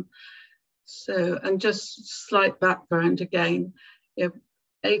use them. So, and just slight background again, in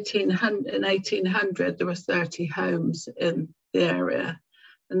 1800 there were 30 homes in the area,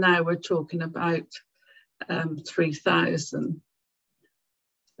 and now we're talking about 3,000.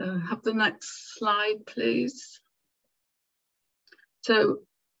 Have the next slide, please. So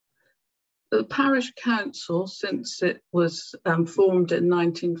the parish council, since it was formed in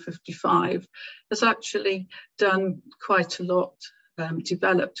 1955, has actually done quite a lot,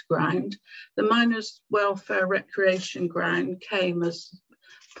 developed ground. The Miners' Welfare Recreation Ground came as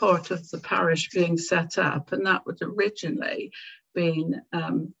part of the parish being set up, and that would originally been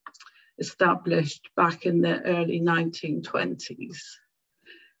established back in the early 1920s.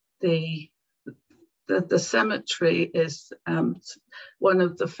 The cemetery is one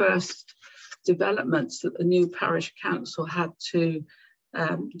of the first developments that the new parish council had to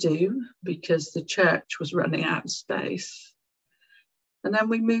do, because the church was running out of space. And then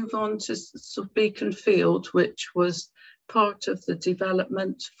we move on to sort of Beacon Field, which was part of the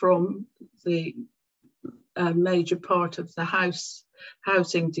development from the major part of the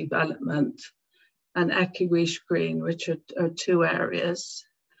housing development, and Ekiwish Green, which are two areas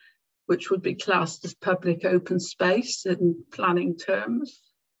which would be classed as public open space in planning terms.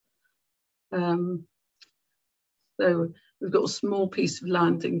 So we've got a small piece of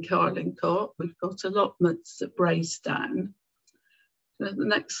land in Carlingcott. We've got allotments at Bracedown. The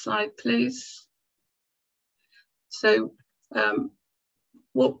next slide, please. So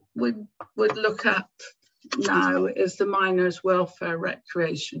what we would look at now is the Miners' Welfare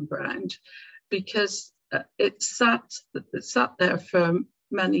Recreation Ground, because it sat there for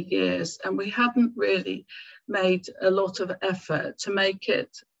many years, and we hadn't really made a lot of effort to make it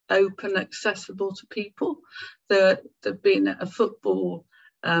open, accessible to people. There'd been a football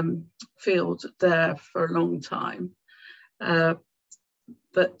field there for a long time, but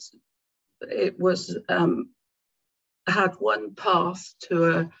it was had one path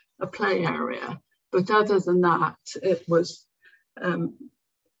to a play area, but other than that, it was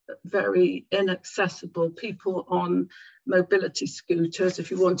very inaccessible. People on mobility scooters,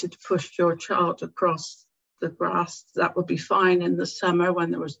 if you wanted to push your child across the grass, that would be fine in the summer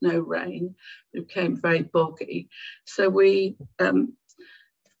when there was no rain. It became very boggy. So we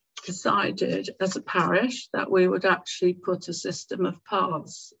decided as a parish that we would actually put a system of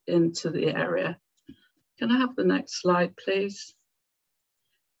paths into the area. Can I have the next slide, please?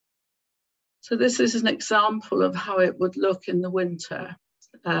 So this is an example of how it would look in the winter.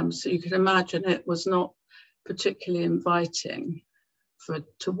 So you can imagine it was not particularly inviting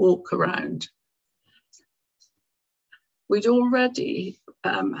to walk around. We'd already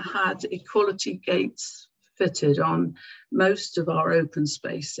had equality gates fitted on most of our open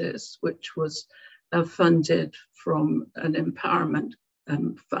spaces, which was funded from an empowerment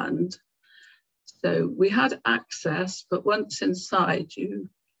fund. So we had access, but once inside, you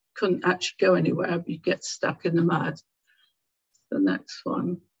couldn't actually go anywhere, you get stuck in the mud. The next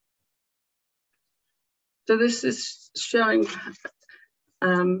one. So this is showing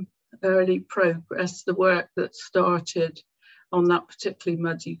early progress, the work that started on that particularly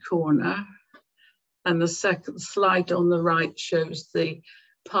muddy corner. And the second slide on the right shows the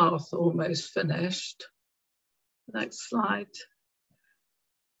path almost finished. Next slide.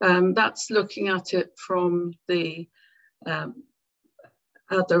 That's looking at it from the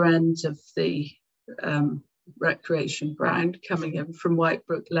other end of the recreation ground, coming in from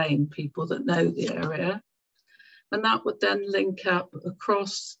Whitebrook Lane, people that know the area. And that would then link up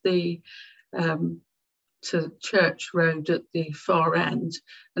across the to Church Road at the far end,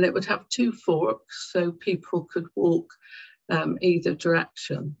 and it would have two forks so people could walk either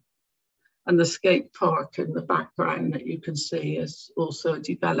direction. And the skate park in the background that you can see is also a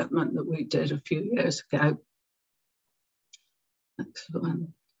development that we did a few years ago. Next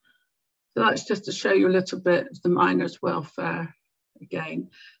one. So that's just to show you a little bit of the miners' welfare again.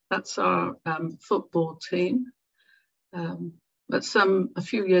 That's our football team. But a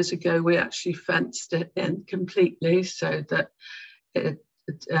few years ago, we actually fenced it in completely so that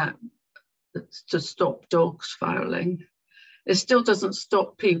it's to stop dogs fouling. It still doesn't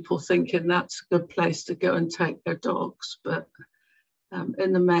stop people thinking that's a good place to go and take their dogs, but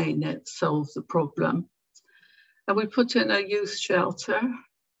in the main, it solves the problem. And we put in a youth shelter,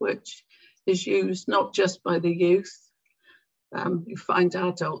 which is used not just by the youth. You find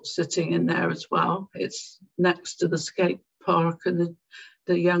adults sitting in there as well. It's next to the skate park and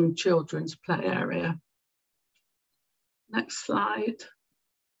the young children's play area. Next slide.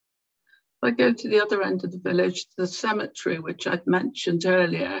 If I go to the other end of the village, the cemetery, which I'd mentioned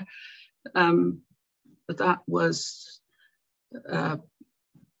earlier, that was in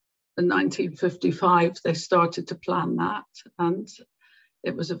 1955, they started to plan that, and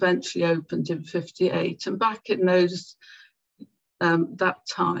it was eventually opened in 58. And back in those, that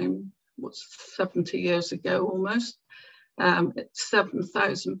time, what's 70 years ago almost,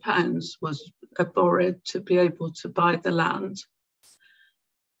 £7,000 was borrowed to be able to buy the land.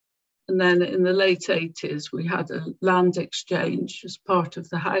 And then in the late 80s, we had a land exchange as part of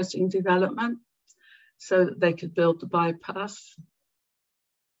the housing development so that they could build the bypass.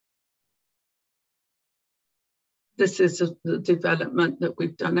 This is the development that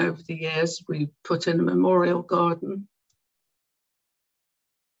we've done over the years. We put in a memorial garden,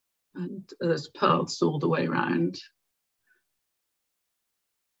 and there's paths all the way around.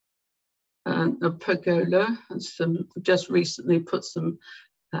 And a pergola, and just recently put some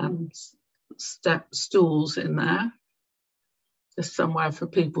step stools in there, just somewhere for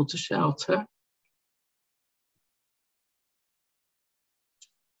people to shelter.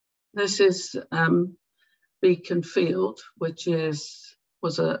 This is Beacon Field, which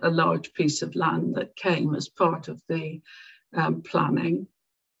was a large piece of land that came as part of the planning.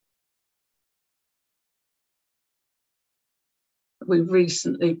 We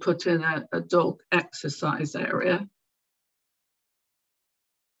recently put in a dog exercise area.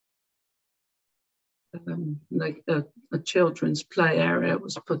 A children's play area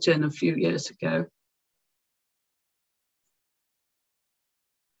was put in a few years ago.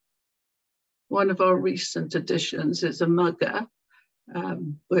 One of our recent additions is a mugger,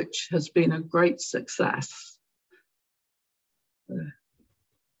 which has been a great success.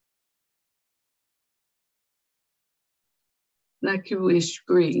 Necuish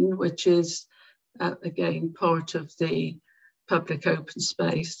Green, which is again part of the public open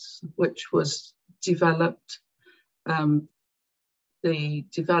space, which was developed. The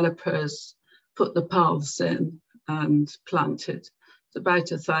developers put the paths in and planted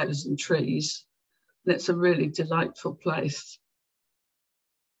about 1,000 trees. And it's a really delightful place.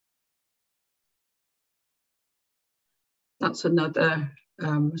 That's another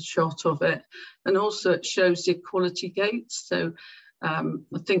shot of it. And also it shows the equality gates. So I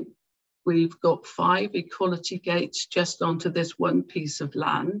think we've got 5 equality gates just onto this one piece of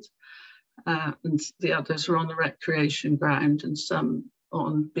land. And the others are on the recreation ground and some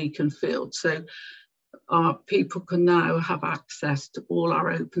on Beacon Field. So our people can now have access to all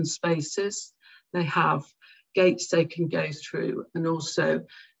our open spaces. They have gates they can go through and also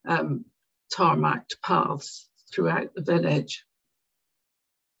tarmacked paths throughout the village.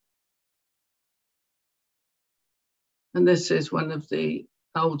 And this is one of the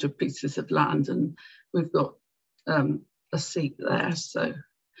older pieces of land, and we've got a seat there. So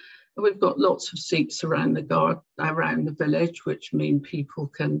we've got lots of seats around the garden, around the village, which mean people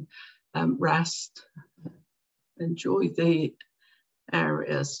can rest, enjoy the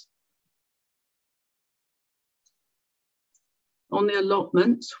areas. On the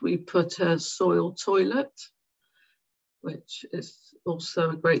allotments, we put a soil toilet, which is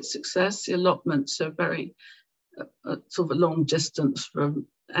also a great success. The allotments are very sort of a long distance from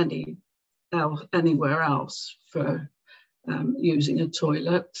anywhere else for using a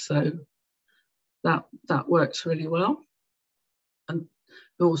toilet, so that works really well. And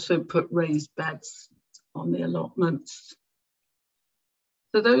we also put raised beds on the allotments.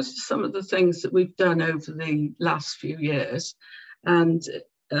 So those are some of the things that we've done over the last few years. And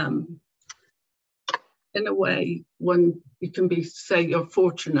in a way, you can say you're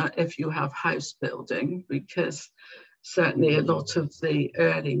fortunate if you have house building, because certainly a lot of the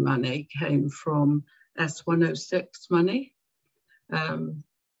early money came from S106 money.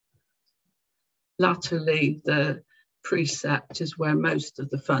 Latterly, the precept is where most of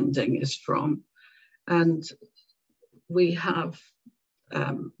the funding is from. And we have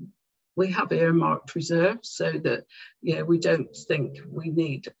earmarked reserves so that we don't think we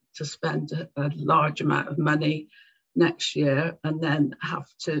need to spend a large amount of money next year and then have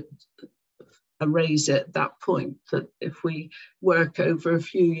to raise it at that point, that if we work over a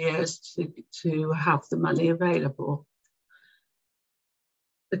few years to have the money available.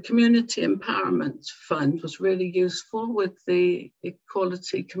 The Community Empowerment Fund was really useful with the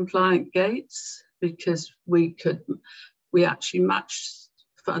equality compliant gates, because we actually matched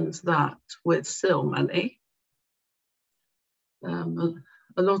funds that with SIL money.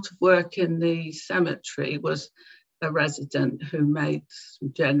 A lot of work in the cemetery was a resident who made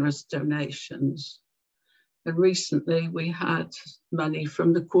some generous donations. And recently we had money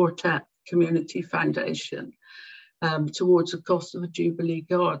from the Quartet Community Foundation towards the cost of a Jubilee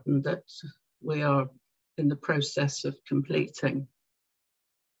garden that we are in the process of completing.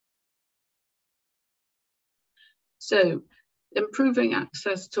 So, improving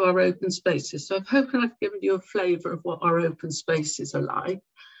access to our open spaces. So I'm hoping I've given you a flavour of what our open spaces are like.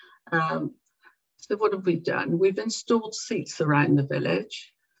 So what have we done? We've installed seats around the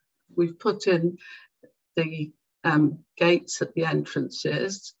village. We've put in the gates at the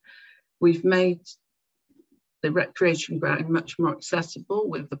entrances. We've made the recreation ground much more accessible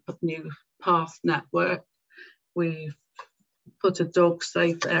with the new path network. We've put a dog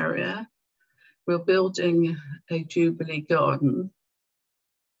safe area. We're building a Jubilee garden.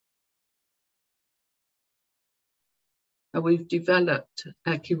 And we've developed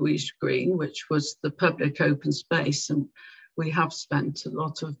Equiwish Green, which was the public open space, and we have spent a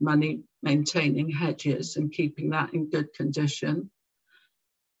lot of money maintaining hedges and keeping that in good condition.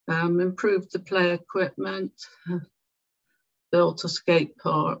 Improved the play equipment, built a skate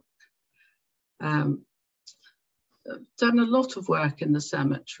park, done a lot of work in the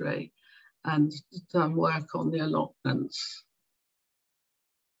cemetery, and done work on the allotments.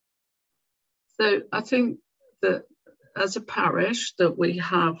 So I think that as a parish that we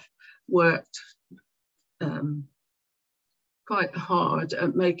have worked quite hard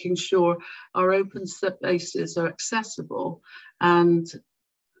at making sure our open spaces are accessible and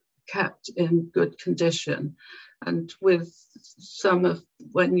kept in good condition. And with some of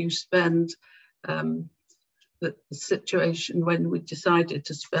when you spend the situation when we decided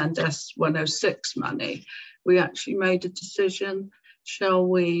to spend S106 money, we actually made a decision, shall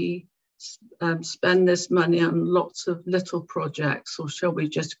we spend this money on lots of little projects, or shall we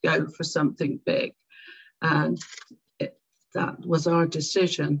just go for something big? And that was our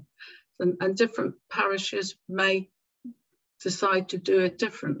decision. And different parishes may decide to do it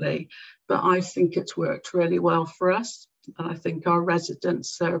differently, but I think it's worked really well for us. And I think our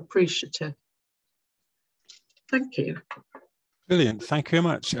residents are appreciative. Thank you. Brilliant. Thank you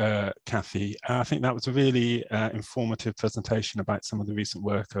very much, Kathy. I think that was a really informative presentation about some of the recent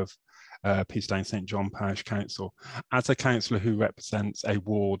work of Peterstone St John Parish Council. As a councillor who represents a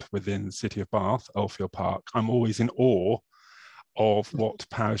ward within the City of Bath, Oldfield Park, I'm always in awe of what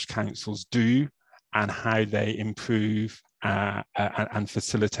parish councils do and how they improve and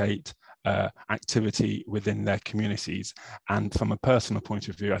facilitate activity within their communities. And from a personal point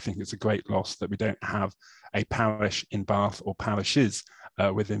of view, I think it's a great loss that we don't have a parish in Bath or parishes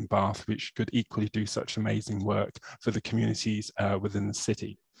within Bath, which could equally do such amazing work for the communities within the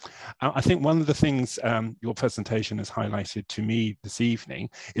city. I think one of the things your presentation has highlighted to me this evening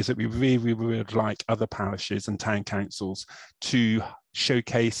is that we really would like other parishes and town councils to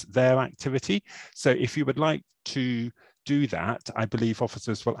showcase their activity. So if you would like to do that, I believe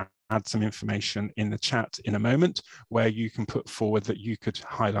officers will add some information in the chat in a moment where you can put forward that you could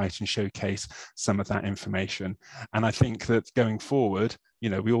highlight and showcase some of that information. And I think that going forward, you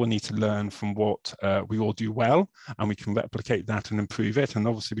know, we all need to learn from what we all do well, and we can replicate that and improve it. And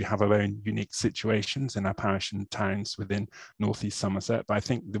obviously we have our own unique situations in our parish and towns within North East Somerset, but I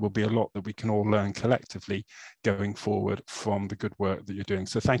think there will be a lot that we can all learn collectively going forward from the good work that you're doing.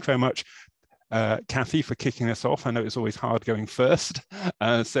 So thank you very much, Kathy, for kicking us off. I know it's always hard going first,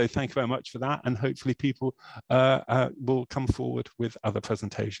 so thank you very much for that, and hopefully people will come forward with other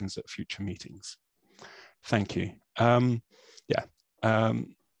presentations at future meetings. Thank you. I'm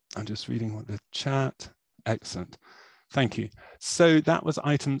just reading what the chat. Excellent. Thank you. So that was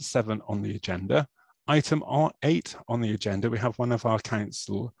item 7 on the agenda. Item 8 on the agenda, we have one of our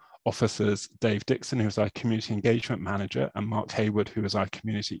council officers, Dave Dixon, who is our Community Engagement Manager, and Mark Hayward, who is our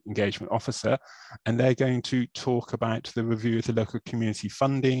Community Engagement Officer. And they're going to talk about the review of the local community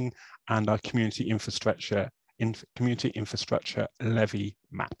funding and our community infrastructure levy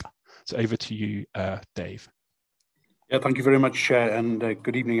map. So over to you, Dave. Yeah, thank you very much, Chair, and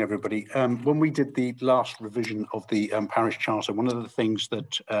good evening, everybody. When we did the last revision of the parish charter, one of the things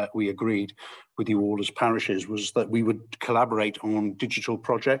that we agreed with you all as parishes was that we would collaborate on digital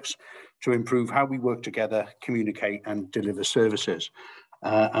projects to improve how we work together, communicate and deliver services.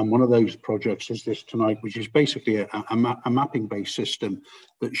 And one of those projects is this tonight, which is basically a mapping-based system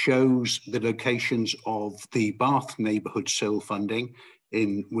that shows the locations of the Bath neighbourhood SIL funding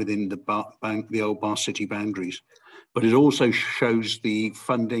within the old Bath city boundaries. But it also shows the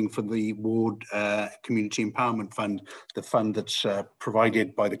funding for the Ward Community Empowerment Fund, the fund that's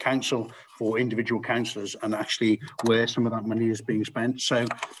provided by the council for individual councillors, and actually where some of that money is being spent. So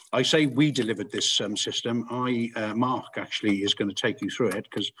I say we delivered this system. Mark actually is going to take you through it,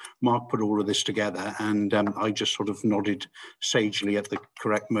 because Mark put all of this together, and I just sort of nodded sagely at the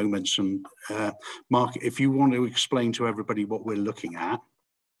correct moments. And Mark, if you want to explain to everybody what we're looking at.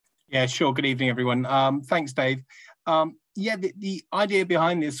 Yeah, sure. Good evening, everyone. Thanks, Dave. Yeah, the idea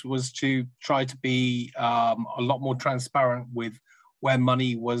behind this was to try to be a lot more transparent with where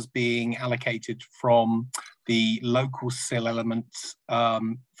money was being allocated from the local SIL elements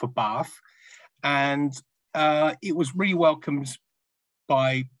for Bath. And it was really welcomed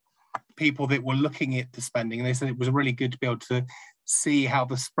by people that were looking at the spending. And they said it was really good to be able to see how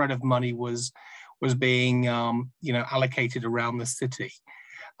the spread of money was being allocated around the city.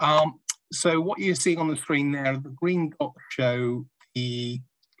 So what you're seeing on the screen there, the green dots show the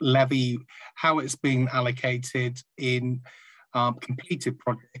levy, how it's being allocated in completed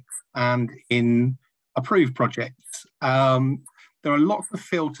projects and in approved projects. There are lots of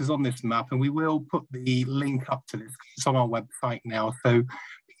filters on this map, and we will put the link up to this. It's on our website now, so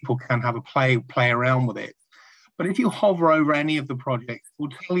people can have a play around with it. But if you hover over any of the projects,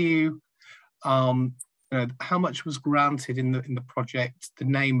 we'll tell you how much was granted in the project, the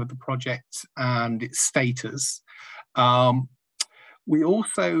name of the project and its status. We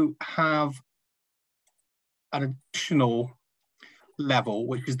also have an additional level,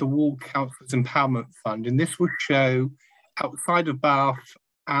 which is the Ward Councillors Empowerment Fund, and this will show outside of Bath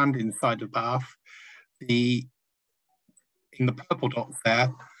and inside of Bath, in the purple dots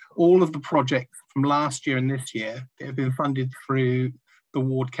there, all of the projects from last year and this year that have been funded through the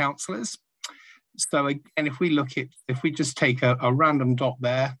ward councillors. So again, if we just take a random dot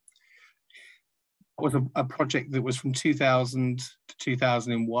there, it was a project that was from 2000 to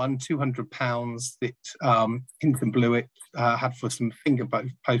 2001, £200 that Hinton Blewett had for some finger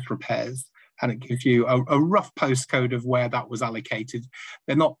post repairs, and it gives you a rough postcode of where that was allocated.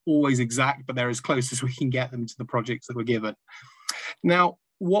 They're not always exact, but they're as close as we can get them to the projects that were given. Now,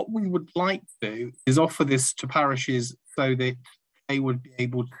 what we would like to do is offer this to parishes so that they would be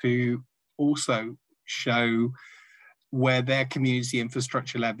able to also show where their community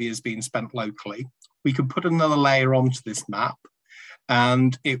infrastructure levy is being spent locally. We could put another layer onto this map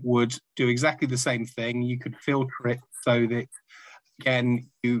and it would do exactly the same thing. You could filter it so that, again,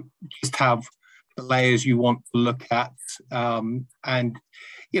 you just have the layers you want to look at. And,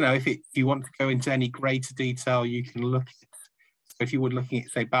 you know, if you want to go into any greater detail, you can look at, so if you were looking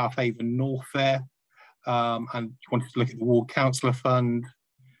at, say, Bathhaven North there, and you wanted to look at the Ward Councillor Fund,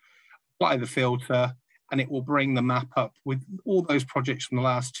 apply the filter, and it will bring the map up with all those projects from the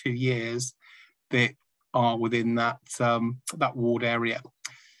last 2 years that are within that, that ward area.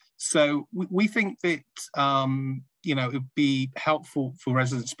 So we think that, you know, it would be helpful for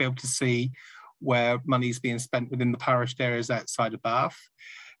residents to be able to see where money is being spent within the parish areas outside of Bath.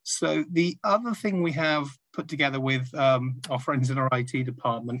 So the other thing we have put together with our friends in our IT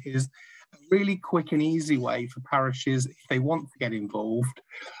department is a really quick and easy way for parishes, if they want to get involved,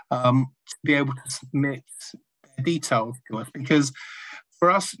 to be able to submit their details to us. Because for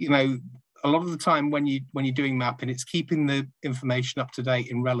us, you know, a lot of the time when you're doing mapping, it's keeping the information up to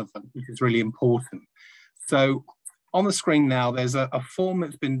date and relevant, which is really important. So on the screen now, there's a form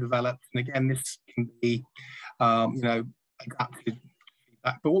that's been developed, and again, this can be, you know, adapted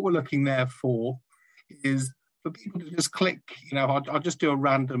feedback. But what we're looking there for is for people to just click. You know, I'll just do a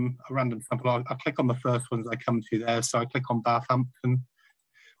random sample. I'll click on the first ones I come to there. So I click on Bathampton,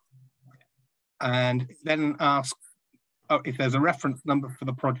 and then ask if there's a reference number for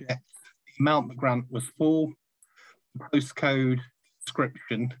the project, the amount the grant was for, the postcode,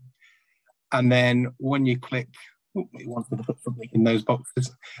 description, and then when you click, it wants to put something in those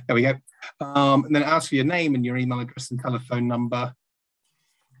boxes. There we go. And then it asks for your name and your email address and telephone number.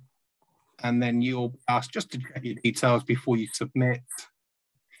 And then you'll be asked just to check your details before you submit.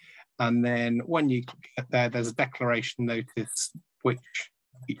 And then when you click there, there's a declaration notice, which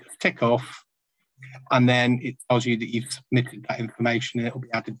you just tick off. And then it tells you that you've submitted that information and it will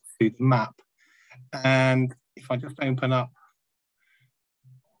be added to the map. And if I just open up,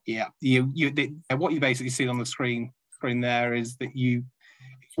 yeah, what you basically see on the screen there is that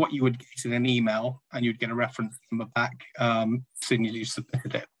it's what you would get in an email, and you'd get a reference number back as soon as you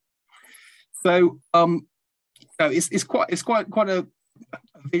submitted it. So it's quite a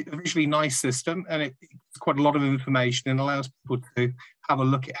visually nice system, and it's quite a lot of information, and allows people to have a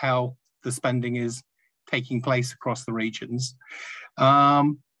look at how the spending is taking place across the regions.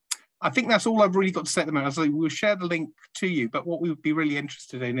 I think that's all I've really got to say at the moment. So we'll share the link to you, but what we would be really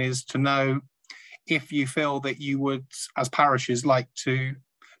interested in is to know if you feel that you would, as parishes, like to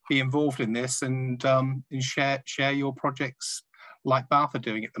be involved in this and share your projects like Bath are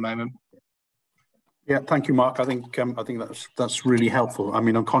doing at the moment. Yeah, thank you, Mark. I think that's really helpful. I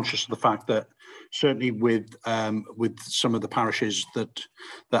mean, I'm conscious of the fact that certainly with some of the parishes that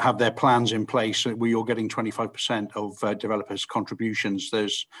have their plans in place, where you're getting 25% of developers' contributions,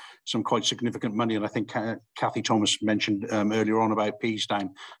 there's some quite significant money. And I think Kathy Thomas mentioned earlier on about Peastown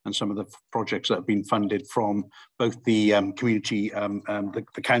and some of the projects that have been funded from both the community, the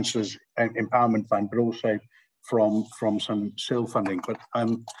councillors' empowerment fund, but also from some SIL funding. But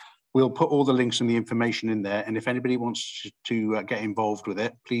we'll put all the links and the information in there, and if anybody wants to get involved with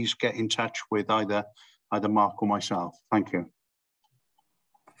it, please get in touch with either Mark or myself. Thank you.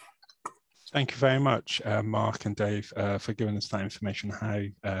 Thank you very much, Mark and Dave, for giving us that information,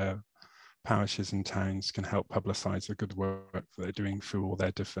 how parishes and towns can help publicise the good work that they're doing through all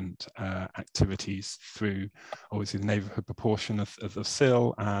their different activities, through obviously the neighbourhood proportion of the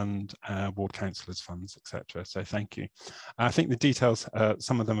SIL and ward councillors' funds, etc. So thank you. I think the details,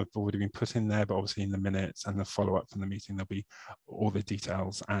 some of them have already been put in there, but obviously in the minutes and the follow-up from the meeting, there'll be all the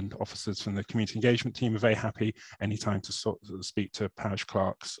details, and officers from the community engagement team are very happy anytime to sort of speak to parish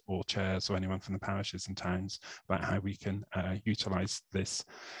clerks or chairs or anyone from the parishes and towns about how we can utilise this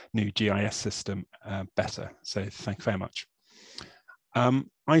new GIS system better. So thank you very much.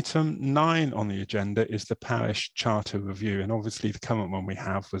 Item 9 on the agenda is the parish charter review, and obviously the current one we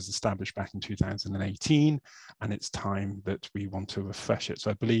have was established back in 2018, and it's time that we want to refresh it.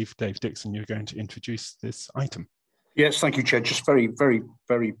 So I believe, Dave Dixon, you're going to introduce this item. Yes, thank you, Chair. Just very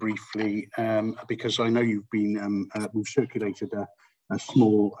briefly, because I know you've been, we've circulated a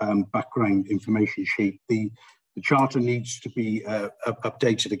small background information sheet. The charter needs to be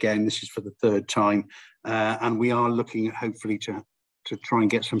updated again. This is for the 3rd time, and we are looking at hopefully to try and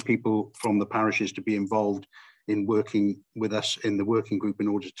get some people from the parishes to be involved in working with us in the working group in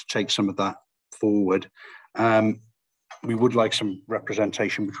order to take some of that forward. we would like some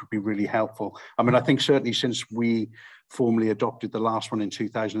representation, which would be really helpful. I mean, I think certainly since we formally adopted the last one in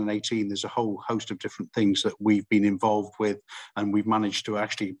 2018, there's a whole host of different things that we've been involved with, and we've managed to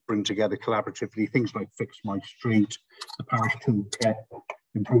actually bring together collaboratively, things like Fix My Street, the Parish Toolkit,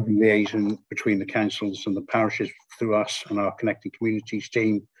 improving liaison between the councils and the parishes through us and our Connecting Communities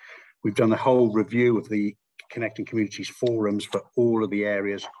team. We've done a whole review of the Connecting Communities forums for all of the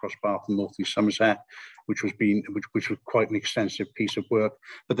areas across Bath and North East Somerset, which was quite an extensive piece of work.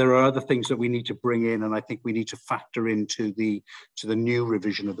 But there are other things that we need to bring in, and I think we need to factor into the new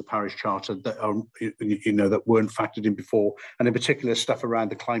revision of the parish charter that are, that weren't factored in before, and in particular stuff around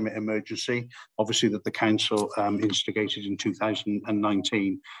the climate emergency, obviously that the council instigated in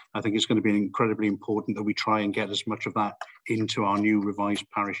 2019. I think it's going to be incredibly important that we try and get as much of that into our new revised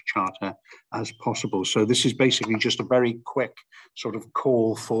parish charter as possible. So this is basically just a very quick sort of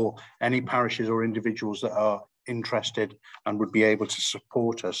call for any parishes or individuals that are interested and would be able to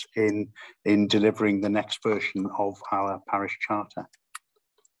support us in delivering the next version of our parish charter.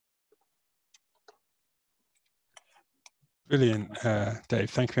 Brilliant, Dave.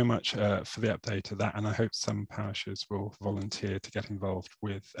 Thank you very much for the update of that, and I hope some parishes will volunteer to get involved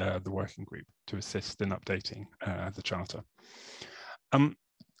with the working group to assist in updating the charter.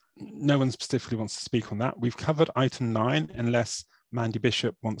 No one specifically wants to speak on that. We've covered item 9, unless Mandy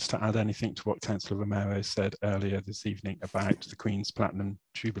Bishop wants to add anything to what Councillor Romero said earlier this evening about the Queen's Platinum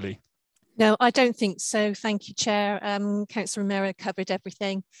Jubilee. No, I don't think so. Thank you, Chair. Councillor Romero covered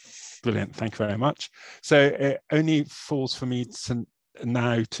everything. Brilliant, thank you very much. So it only falls for me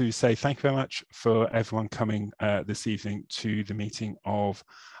now to say thank you very much for everyone coming this evening to the meeting of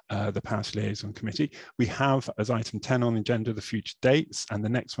the Parish Liaison Committee. We have as item 10 on the agenda the future dates, and the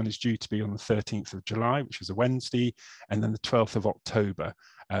next one is due to be on the 13th of July, which is a Wednesday, and then the 12th of October,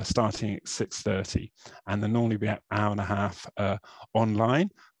 starting at 6:30, and then normally be an hour and a half online.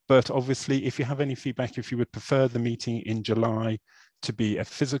 But obviously, if you have any feedback, if you would prefer the meeting in July to be a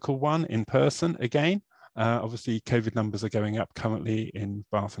physical one in person again, obviously COVID numbers are going up currently in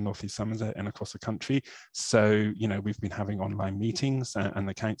Bath and North East Somerset and across the country. So, we've been having online meetings, and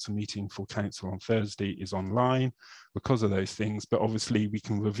the council meeting for council on Thursday is online because of those things. But obviously we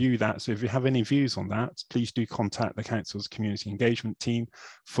can review that. So if you have any views on that, please do contact the council's community engagement team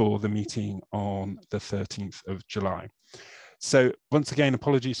for the meeting on the 13th of July. So once again,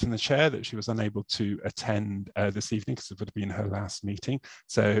 apologies from the chair that she was unable to attend this evening because it would have been her last meeting.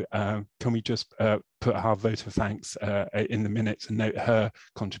 So can we just put our vote of thanks in the minutes and note her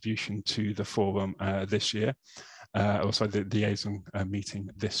contribution to the forum this year, also the liaison meeting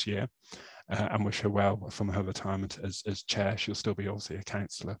this year, and wish her well from her retirement as chair. She'll still be obviously a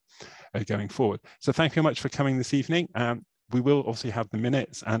councillor going forward. So thank you very much for coming this evening. We will obviously have the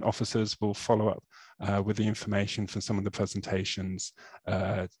minutes, and officers will follow up with the information from some of the presentations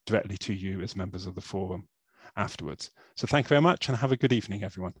directly to you as members of the forum afterwards. So thank you very much and have a good evening,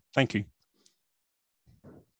 everyone. Thank you.